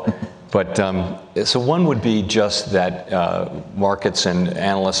 as well. But so one would be just that markets and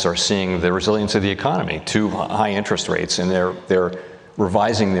analysts are seeing the resilience of the economy to high interest rates, and they're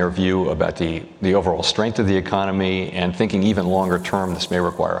revising their view about the overall strength of the economy and thinking even longer term this may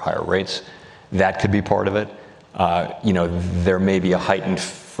require higher rates. That could be part of it. There may be a heightened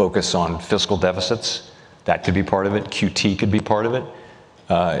focus on fiscal deficits. That could be part of it. QT could be part of it.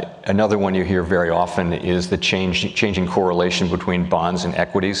 Another one you hear very often is the changing correlation between bonds and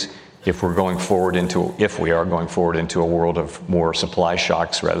equities. If we are going forward into a world of more supply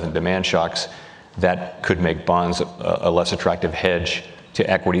shocks rather than demand shocks, that could make bonds a less attractive hedge to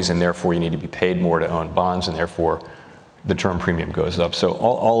equities, and therefore you need to be paid more to own bonds, and therefore the term premium goes up. So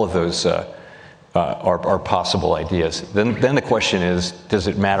all of those are possible ideas. Then the question is, does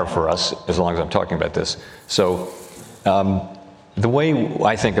it matter for us as long as I'm talking about this? So the way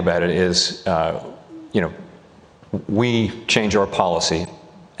I think about it is, we change our policy.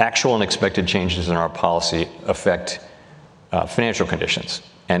 Actual and expected changes in our policy affect financial conditions,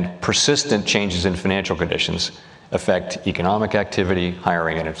 and persistent changes in financial conditions affect economic activity,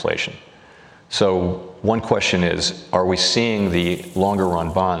 hiring, and inflation. So one question is, are we seeing the longer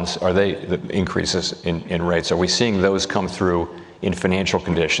run bonds, are they the increases in rates, are we seeing those come through in financial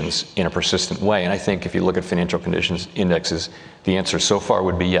conditions in a persistent way? And I think if you look at financial conditions indexes, the answer so far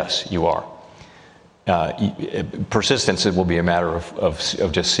would be yes, you are. Persistence, it will be a matter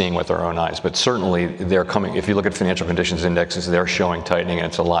of just seeing with our own eyes, but certainly they're coming. If you look at financial conditions indexes, they're showing tightening, and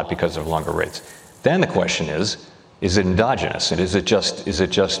it's a lot because of longer rates. Then the question is it endogenous? And is it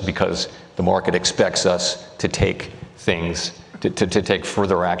just because the market expects us to take things, to take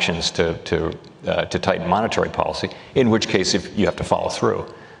further actions to tighten monetary policy, in which case if you have to follow through.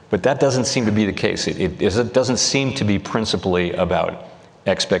 But that doesn't seem to be the case. It doesn't seem to be principally about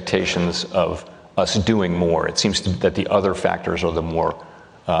expectations of us doing more. It seems that the other factors are the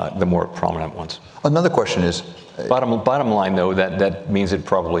more prominent ones. Another question is, bottom line though, that means it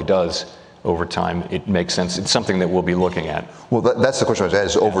probably does over time. It makes sense. It's something that we'll be looking at. Well, that's the question I was asking,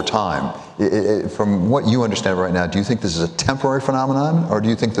 is over time. From what you understand right now, do you think this is a temporary phenomenon, or do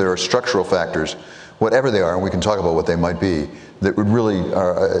you think there are structural factors, whatever they are, and we can talk about what they might be, that would really,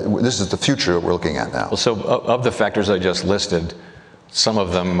 this is the future that we're looking at now? Well, so of the factors I just listed, some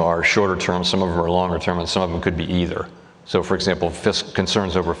of them are shorter term, some of them are longer term, and some of them could be either. So for example,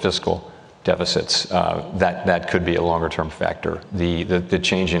 concerns over fiscal deficits, that could be a longer term factor. The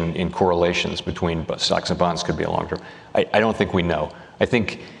change in correlations between stocks and bonds could be a longer term. I don't think we know. I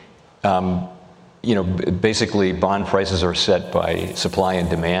think, basically bond prices are set by supply and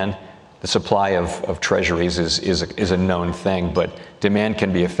demand. The supply of treasuries is a known thing, but demand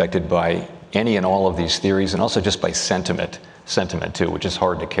can be affected by any and all of these theories, and also just by sentiment too, which is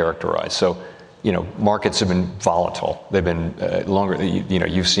hard to characterize. So, markets have been volatile. They've been longer.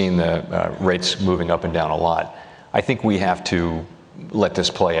 You've seen the rates moving up and down a lot. I think we have to let this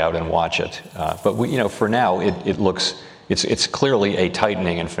play out and watch it. But for now, it looks. It's clearly a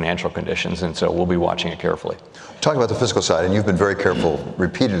tightening in financial conditions, and so we'll be watching it carefully. Talking about the fiscal side, and you've been very careful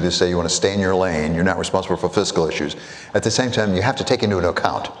repeatedly to say you want to stay in your lane, you're not responsible for fiscal issues. At the same time, you have to take into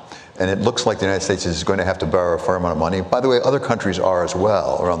account, and it looks like the United States is going to have to borrow a fair amount of money. By the way, other countries are as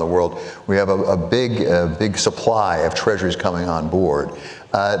well around the world. We have a big supply of treasuries coming on board.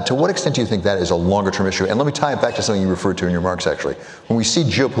 To what extent do you think that is a longer-term issue? And let me tie it back to something you referred to in your remarks, actually. When we see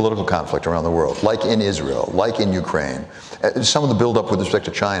geopolitical conflict around the world, like in Israel, like in Ukraine, some of the buildup with respect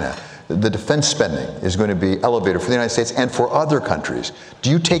to China, the defense spending is going to be elevated for the United States and for other countries. Do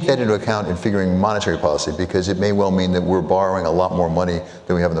you take that into account in figuring monetary policy? Because it may well mean that we're borrowing a lot more money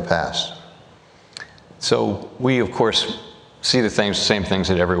than we have in the past. So we, of course, see the same things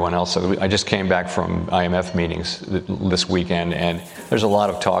that everyone else. I just came back from IMF meetings this weekend, and there's a lot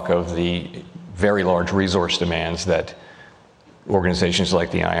of talk of the very large resource demands that organizations like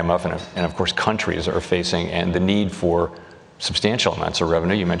the IMF and of course countries are facing, and the need for substantial amounts of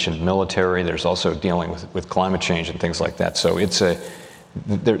revenue. You mentioned military. There's also dealing with climate change and things like that. So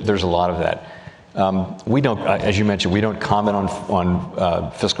there's a lot of that. We don't, as you mentioned, we don't comment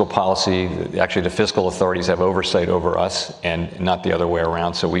on fiscal policy. Actually, the fiscal authorities have oversight over us, and not the other way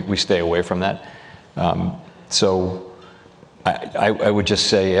around. So we stay away from that. So I would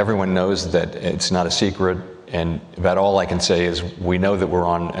just say everyone knows that it's not a secret, and about all I can say is we know that we're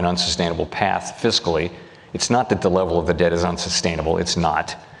on an unsustainable path fiscally. It's not that the level of the debt is unsustainable. It's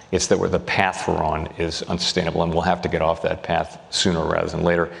not. It's that the path we're on is unsustainable, and we'll have to get off that path sooner rather than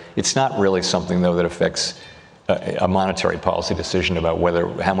later. It's not really something, though, that affects a monetary policy decision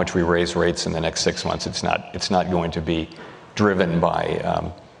about how much we raise rates in the next 6 months. It's not going to be driven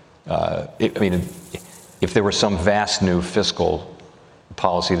by. If there were some vast new fiscal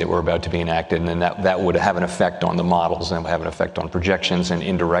policy that were about to be enacted, and then that would have an effect on the models, and would have an effect on projections, and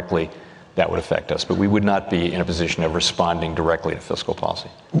indirectly that would affect us. But we would not be in a position of responding directly to fiscal policy.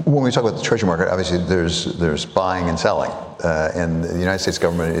 When we talk about the treasury market, obviously there's buying and selling, and the United States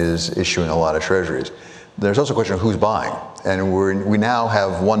government is issuing a lot of treasuries. There's also a question of who's buying, and we now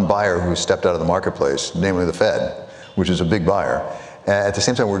have one buyer who stepped out of the marketplace, namely the Fed, which is a big buyer. At the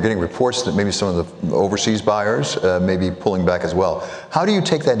same time, we're getting reports that maybe some of the overseas buyers may be pulling back as well. How do you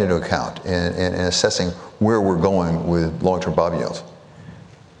take that into account in assessing where we're going with long-term bond yields?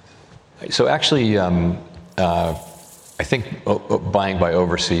 So actually, I think buying by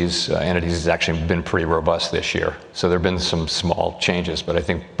overseas entities has actually been pretty robust this year. So there have been some small changes, but I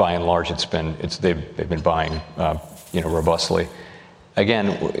think by and large they've been buying robustly.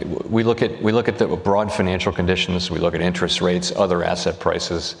 Again, we look at the broad financial conditions. We look at interest rates, other asset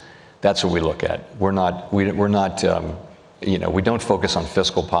prices. That's what we look at. We don't focus on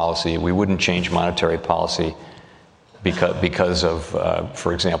fiscal policy. We wouldn't change monetary policy because of,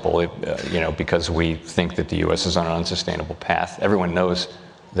 for example, because we think that the U.S. is on an unsustainable path. Everyone knows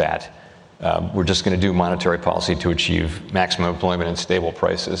that. We're just going to do monetary policy to achieve maximum employment and stable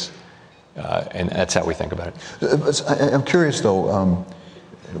prices. And that's how we think about it. I'm curious, though,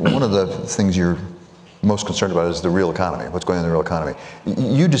 one of the things you're most concerned about is the real economy, what's going on in the real economy.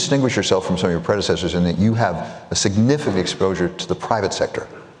 You distinguish yourself from some of your predecessors in that you have a significant exposure to the private sector,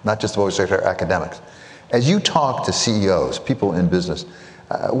 not just the public sector, academics. As you talk to CEOs, people in business,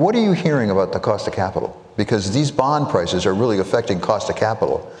 what are you hearing about the cost of capital? Because these bond prices are really affecting cost of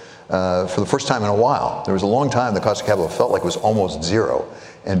capital for the first time in a while. There was a long time the cost of capital felt like it was almost zero.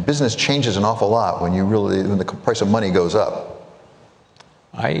 And business changes an awful lot when the price of money goes up.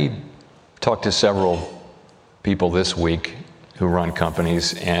 I talked to several people this week who run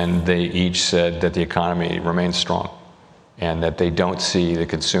companies, and they each said that the economy remains strong and that they don't see the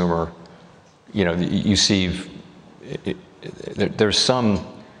consumer. You see, there's some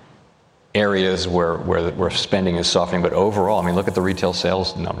areas where spending is softening, but overall, I mean, look at the retail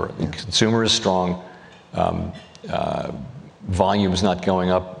sales number. The consumer is strong. Volume's not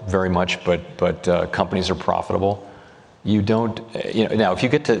going up very much, but companies are profitable. You don't, now if you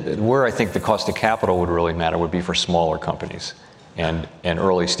get to where I think the cost of capital would really matter would be for smaller companies and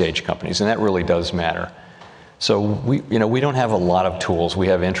early stage companies, and that really does matter. So we don't have a lot of tools. We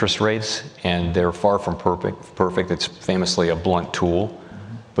have interest rates, and they're far from perfect. It's famously a blunt tool,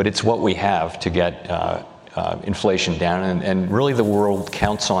 but it's what we have to get inflation down, and really the world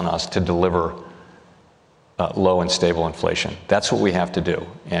counts on us to deliver low and stable inflation. That's what we have to do.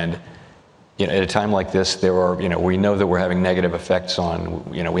 And at a time like this, we know that we're having negative effects on,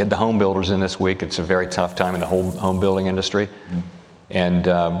 we had the home builders in this week. It's a very tough time in the whole home building industry.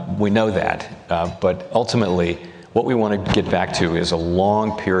 And we know that. But ultimately, what we want to get back to is a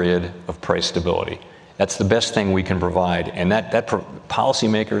long period of price stability. That's the best thing we can provide. And that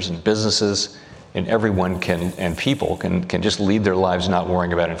policymakers and businesses and everyone and people can just lead their lives not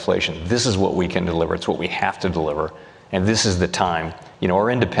worrying about inflation. This is what we can deliver. It's what we have to deliver. And this is the time.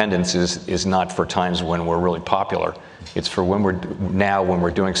 Our independence is not for times when we're really popular. It's for when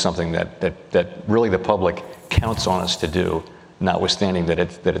we're doing something that really the public counts on us to do, notwithstanding that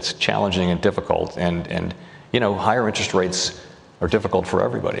it's challenging and difficult. And higher interest rates are difficult for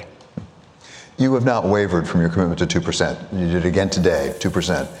everybody. You have not wavered from your commitment to 2%. You did it again today,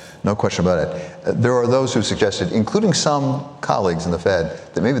 2%. No question about it. There are those who suggested, including some colleagues in the Fed,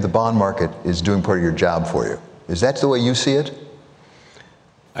 that maybe the bond market is doing part of your job for you. Is that the way you see it?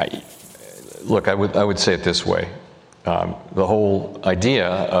 Look, I would say it this way. The whole idea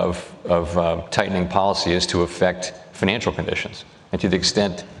of tightening policy is to affect financial conditions. And to the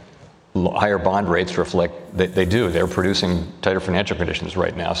extent higher bond rates reflect that they do, they're producing tighter financial conditions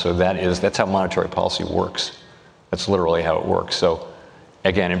right now. So that's how monetary policy works. That's literally how it works. So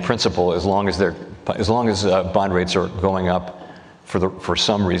again, in principle, as long as bond rates are going up for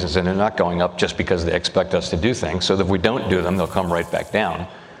some reasons, and they're not going up just because they expect us to do things, so that if we don't do them, they'll come right back down.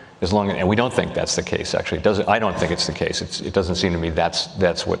 And we don't think that's the case, actually. I don't think it's the case. It doesn't seem to me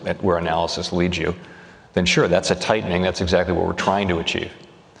that's where analysis leads you. Then sure, that's a tightening. That's exactly what we're trying to achieve.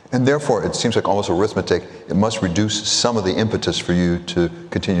 And therefore, it seems like almost arithmetic. It must reduce some of the impetus for you to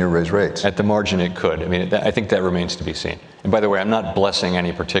continue to raise rates. At the margin, it could. I mean, I think that remains to be seen. And by the way, I'm not blessing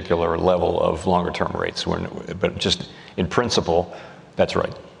any particular level of longer-term rates, but just in principle, that's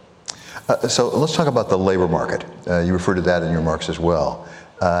right. So let's talk about the labor market. You referred to that in your remarks as well.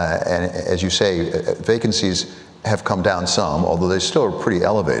 And as you say, vacancies have come down some, although they still are pretty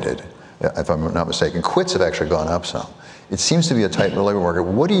elevated, if I'm not mistaken. Quits have actually gone up some. It seems to be a tight labor market.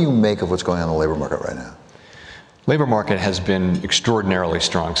 What do you make of what's going on in the labor market right now? Labor market has been extraordinarily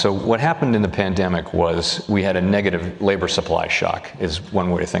strong. So what happened in the pandemic was we had a negative labor supply shock, is one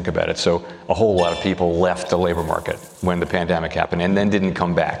way to think about it. So a whole lot of people left the labor market when the pandemic happened and then didn't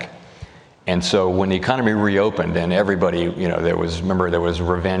come back. And so when the economy reopened and everybody, there was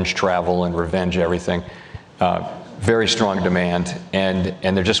revenge travel and revenge everything, very strong demand, and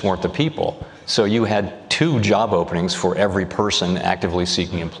there just weren't the people. So you had 2 job openings for every person actively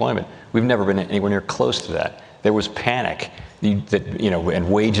seeking employment. We've never been anywhere near close to that. There was panic, and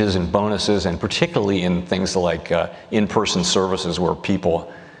wages and bonuses, and particularly in things like in-person services where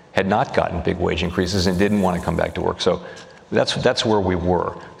people had not gotten big wage increases and didn't want to come back to work. So that's where we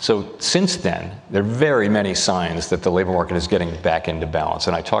were. So since then, there are very many signs that the labor market is getting back into balance,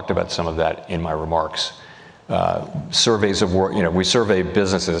 and I talked about some of that in my remarks. Surveys of work, we survey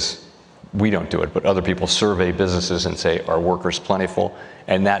businesses. We don't do it, but other people survey businesses and say, are workers plentiful?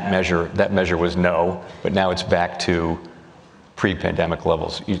 And that measure was no, but now it's back to pre-pandemic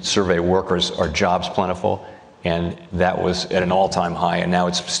levels. You survey workers, are jobs plentiful? and that was at an all-time high, and now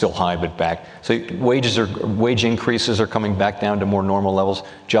it's still high but back. So wage increases are coming back down to more normal levels.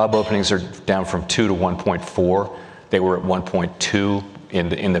 Job openings are down from 2 to 1.4. They were at 1.2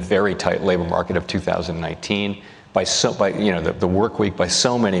 in the very tight labor market of 2019. By the work week, by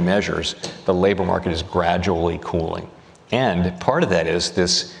so many measures, the labor market is gradually cooling. And part of that is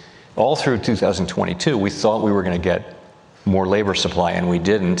this, all through 2022, we thought we were going to get more labor supply, and we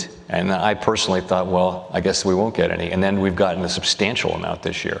didn't. And I personally thought, well, I guess we won't get any. And then we've gotten a substantial amount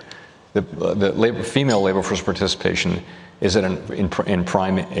this year. The female labor force participation is in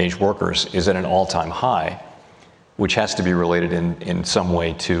prime age workers is at an all-time high, which has to be related in some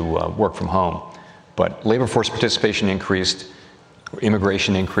way to work from home. But labor force participation increased,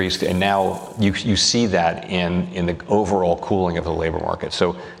 immigration increased, and now you see that in the overall cooling of the labor market.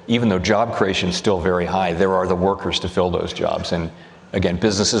 So even though job creation is still very high, there are the workers to fill those jobs. And again,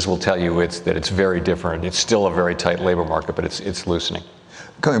 businesses will tell you that it's very different. It's still a very tight labor market, but it's loosening.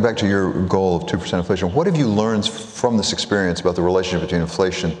 Coming back to your goal of 2% inflation, what have you learned from this experience about the relationship between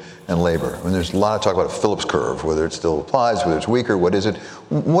inflation and labor? I mean, there's a lot of talk about a Phillips curve, whether it still applies, whether it's weaker, what is it?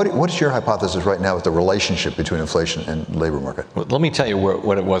 What is your hypothesis right now with the relationship between inflation and labor market? Well, let me tell you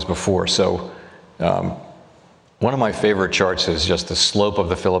what it was before. So one of my favorite charts is just the slope of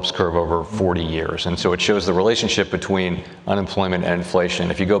the Phillips curve over 40 years. And so it shows the relationship between unemployment and inflation.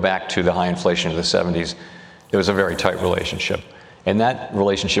 If you go back to the high inflation of the 70s, there was a very tight relationship. And that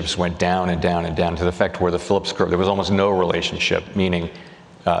relationships went down and down and down to the effect where the Phillips curve, there was almost no relationship, meaning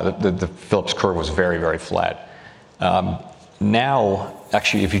the Phillips curve was very, very flat. Now,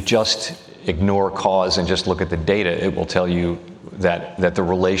 actually, if you just ignore cause and just look at the data, it will tell you that the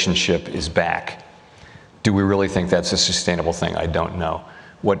relationship is back. Do we really think that's a sustainable thing? I don't know.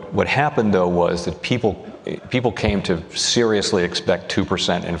 What happened, though, was that people came to seriously expect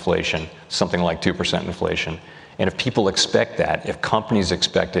 2% inflation, something like 2% inflation. And if people expect that, if companies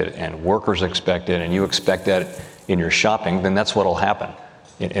expect it, and workers expect it, and you expect that in your shopping, then that's what'll happen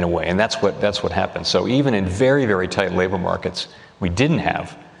in a way. And that's what happened. So even in very, very tight labor markets, we didn't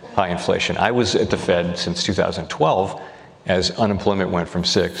have high inflation. I was at the Fed since 2012 as unemployment went from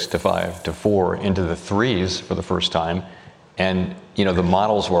 6 to 5 to 4 into the 3s for the first time. And the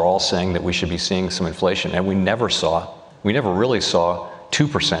models were all saying that we should be seeing some inflation, and we never really saw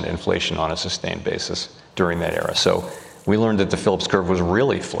 2% inflation on a sustained basis during that era. So we learned that the Phillips curve was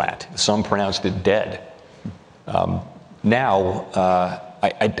really flat. Some pronounced it dead. Now,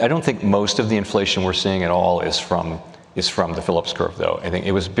 I don't think most of the inflation we're seeing at all is from the Phillips curve, though. I think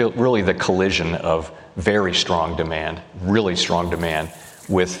it was really the collision of very strong demand, really strong demand,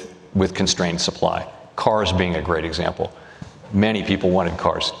 with constrained supply. Cars being a great example. Many people wanted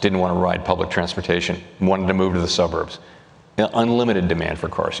cars, didn't want to ride public transportation, wanted to move to the suburbs. Unlimited demand for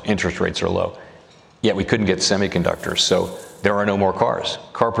cars. Interest rates are low. Yet we couldn't get semiconductors, so there are no more cars.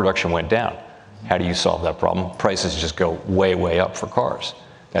 Car production went down. How do you solve that problem? Prices just go way, way up for cars.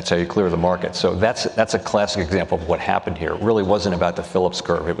 That's how you clear the market. So that's a classic example of what happened here. It really wasn't about the Phillips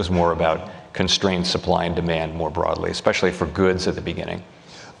curve. It was more about constrained supply and demand more broadly, especially for goods at the beginning.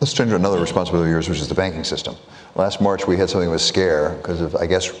 Let's turn to another responsibility of yours, which is the banking system. Last March, we had something of a scare because of, I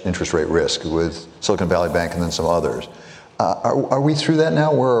guess, interest rate risk with Silicon Valley Bank and then some others. Are we through that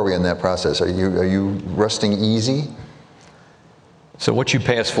now? Where are we in that process? Are you resting easy? So what you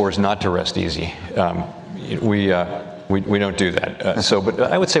pay us for is not to rest easy. We don't do that. But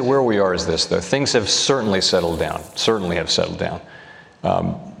I would say where we are is this, though. Things have certainly settled down.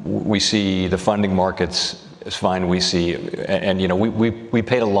 We see the funding markets is fine. We see, we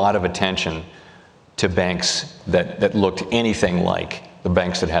paid a lot of attention to banks that looked anything like the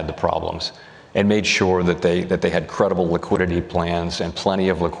banks that had the problems, and made sure that they had credible liquidity plans and plenty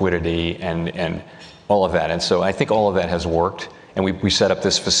of liquidity and all of that. And so I think all of that has worked. And we set up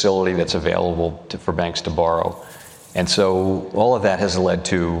this facility that's available for banks to borrow. And so all of that has led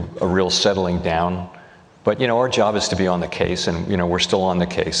to a real settling down. But our job is to be on the case, and we're still on the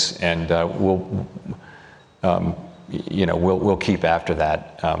case, and we'll keep after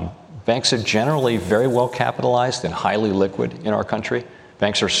that. Banks are generally very well capitalized and highly liquid in our country.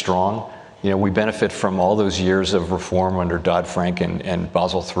 Banks are strong. We benefit from all those years of reform under Dodd-Frank and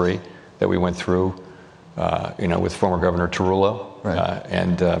Basel III that we went through, with former Governor Tarullo, right,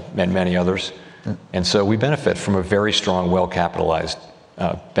 and many others. Yeah. And so we benefit from a very strong, well-capitalized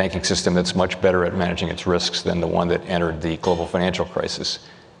banking system that's much better at managing its risks than the one that entered the global financial crisis.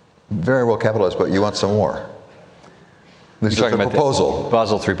 Very well capitalized, but you want some more. This is a proposal.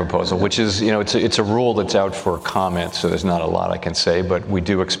 Basel III proposal, which is, it's a rule that's out for comment, so there's not a lot I can say, but we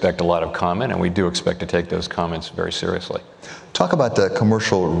do expect a lot of comment, and we do expect to take those comments very seriously. Talk about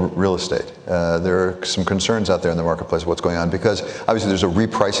commercial real estate. There are some concerns out there in the marketplace of what's going on, because obviously there's a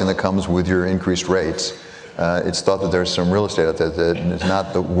repricing that comes with your increased rates. It's thought that there's some real estate out there that is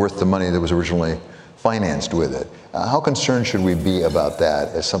not worth the money that was originally financed with it. How concerned should we be about that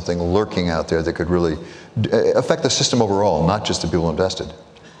as something lurking out there that could really affect the system overall, not just the people invested?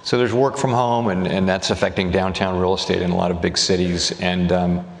 So there's work from home, and that's affecting downtown real estate in a lot of big cities,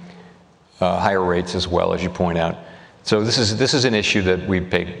 and higher rates as well, as you point out. So this is an issue that we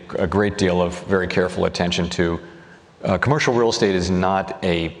pay a great deal of very careful attention to. Commercial real estate is not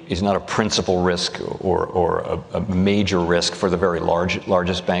a principal risk or a major risk for the very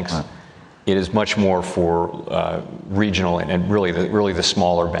largest banks. Right. It is much more for regional and really the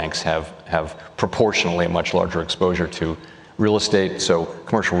smaller banks have proportionally a much larger exposure to real estate, so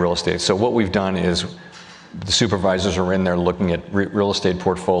commercial real estate. So what we've done is the supervisors are in there looking at real estate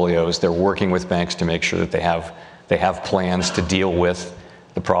portfolios. They're working with banks to make sure that they have plans to deal with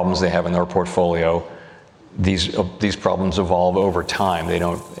the problems they have in their portfolio. These problems evolve over time. They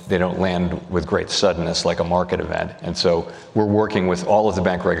don't land with great suddenness like a market event. And so we're working with all of the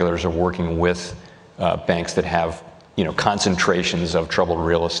bank regulators are working with banks that have concentrations of troubled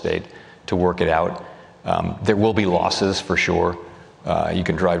real estate to work it out. There will be losses for sure. You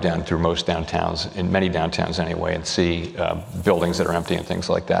can drive down through most downtowns, in many downtowns anyway, and see buildings that are empty and things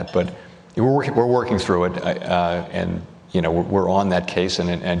like that. But we're working through it, and we're on that case,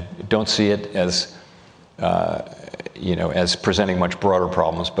 and don't see it as as presenting much broader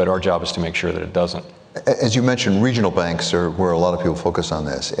problems. But our job is to make sure that it doesn't. As you mentioned, regional banks are where a lot of people focus on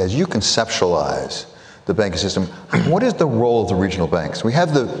this. As you conceptualize the banking system, what is the role of the regional banks? We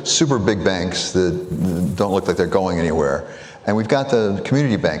have the super big banks that don't look like they're going anywhere. And we've got the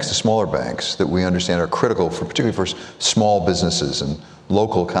community banks, the smaller banks that we understand are critical, particularly for small businesses and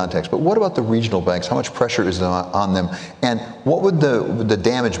local context. But what about the regional banks? How much pressure is on them? And what would the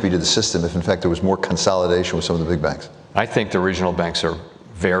damage be to the system if, in fact, there was more consolidation with some of the big banks? I think the regional banks are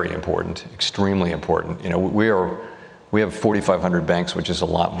very important, extremely important. We have 4,500 banks, which is a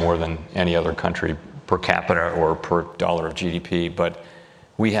lot more than any other country per capita or per dollar of GDP. But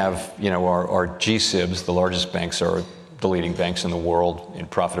we have, our GSIBs, the largest banks are the leading banks in the world in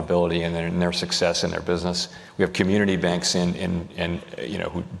profitability and in their success in their business. We have community banks who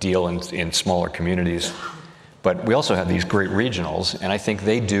deal in smaller communities, but we also have these great regionals, and I think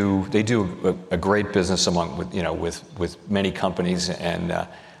they do a great business with many companies, and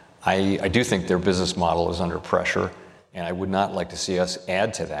I do think their business model is under pressure, and I would not like to see us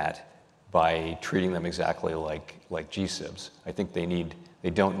add to that by treating them exactly like GSIBs. I think they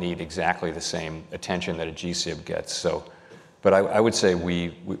don't need exactly the same attention that a GSIB gets. So, but I would say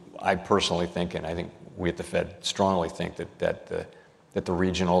I personally think, and I think we at the Fed strongly think that the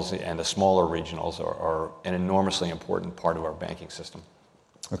regionals and the smaller regionals are an enormously important part of our banking system.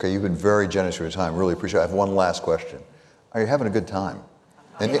 Okay, you've been very generous with your time. Really appreciate it. I have one last question. Are you having a good time?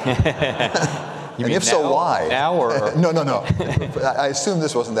 And if so, why? Now or? No. I assume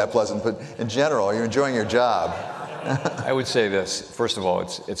this wasn't that pleasant, but in general, are you enjoying your job? I would say this. First of all,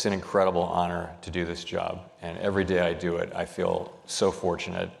 it's an incredible honor to do this job. And every day I do it, I feel so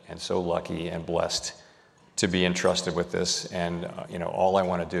fortunate and so lucky and blessed to be entrusted with this. And all I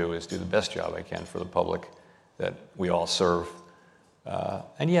want to do is do the best job I can for the public that we all serve.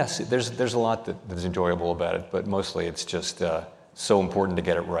 And yes, there's a lot that's enjoyable about it, but mostly it's just so important to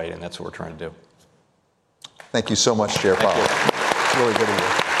get it right, and that's what we're trying to do. Thank you so much, Chair Powell. It's really good of you.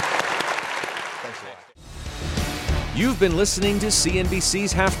 You've been listening to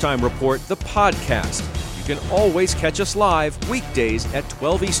CNBC's Halftime Report, the podcast. You can always catch us live weekdays at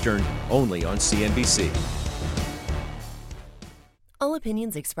 12 Eastern, only on CNBC. All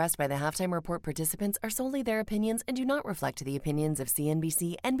opinions expressed by the Halftime Report participants are solely their opinions and do not reflect the opinions of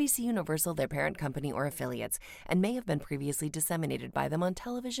CNBC, NBC Universal, their parent company, or affiliates, and may have been previously disseminated by them on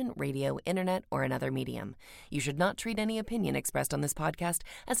television, radio, internet, or another medium. You should not treat any opinion expressed on this podcast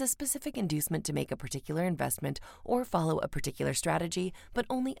as a specific inducement to make a particular investment or follow a particular strategy, but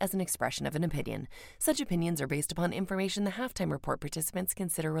only as an expression of an opinion. Such opinions are based upon information the Halftime Report participants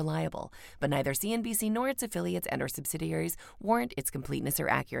consider reliable, but neither CNBC nor its affiliates and or subsidiaries warrant its completeness or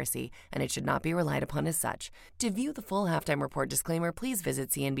accuracy, and it should not be relied upon as such. To view the full Halftime Report disclaimer, please visit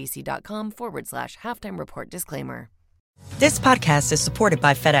cnbc.com/halftime report disclaimer. This podcast is supported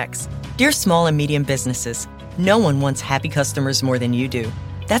by FedEx. Dear small and medium businesses, no one wants happy customers more than you do.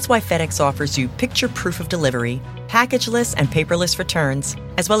 That's why FedEx offers you picture proof of delivery, packageless and paperless returns,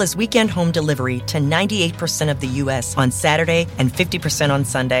 as well as weekend home delivery to 98% of the U.S. on Saturday and 50% on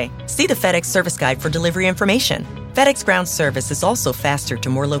Sunday. See the FedEx service guide for delivery information. FedEx Ground service is also faster to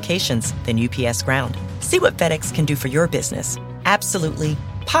more locations than UPS Ground. See what FedEx can do for your business. Absolutely,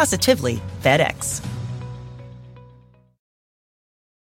 positively FedEx.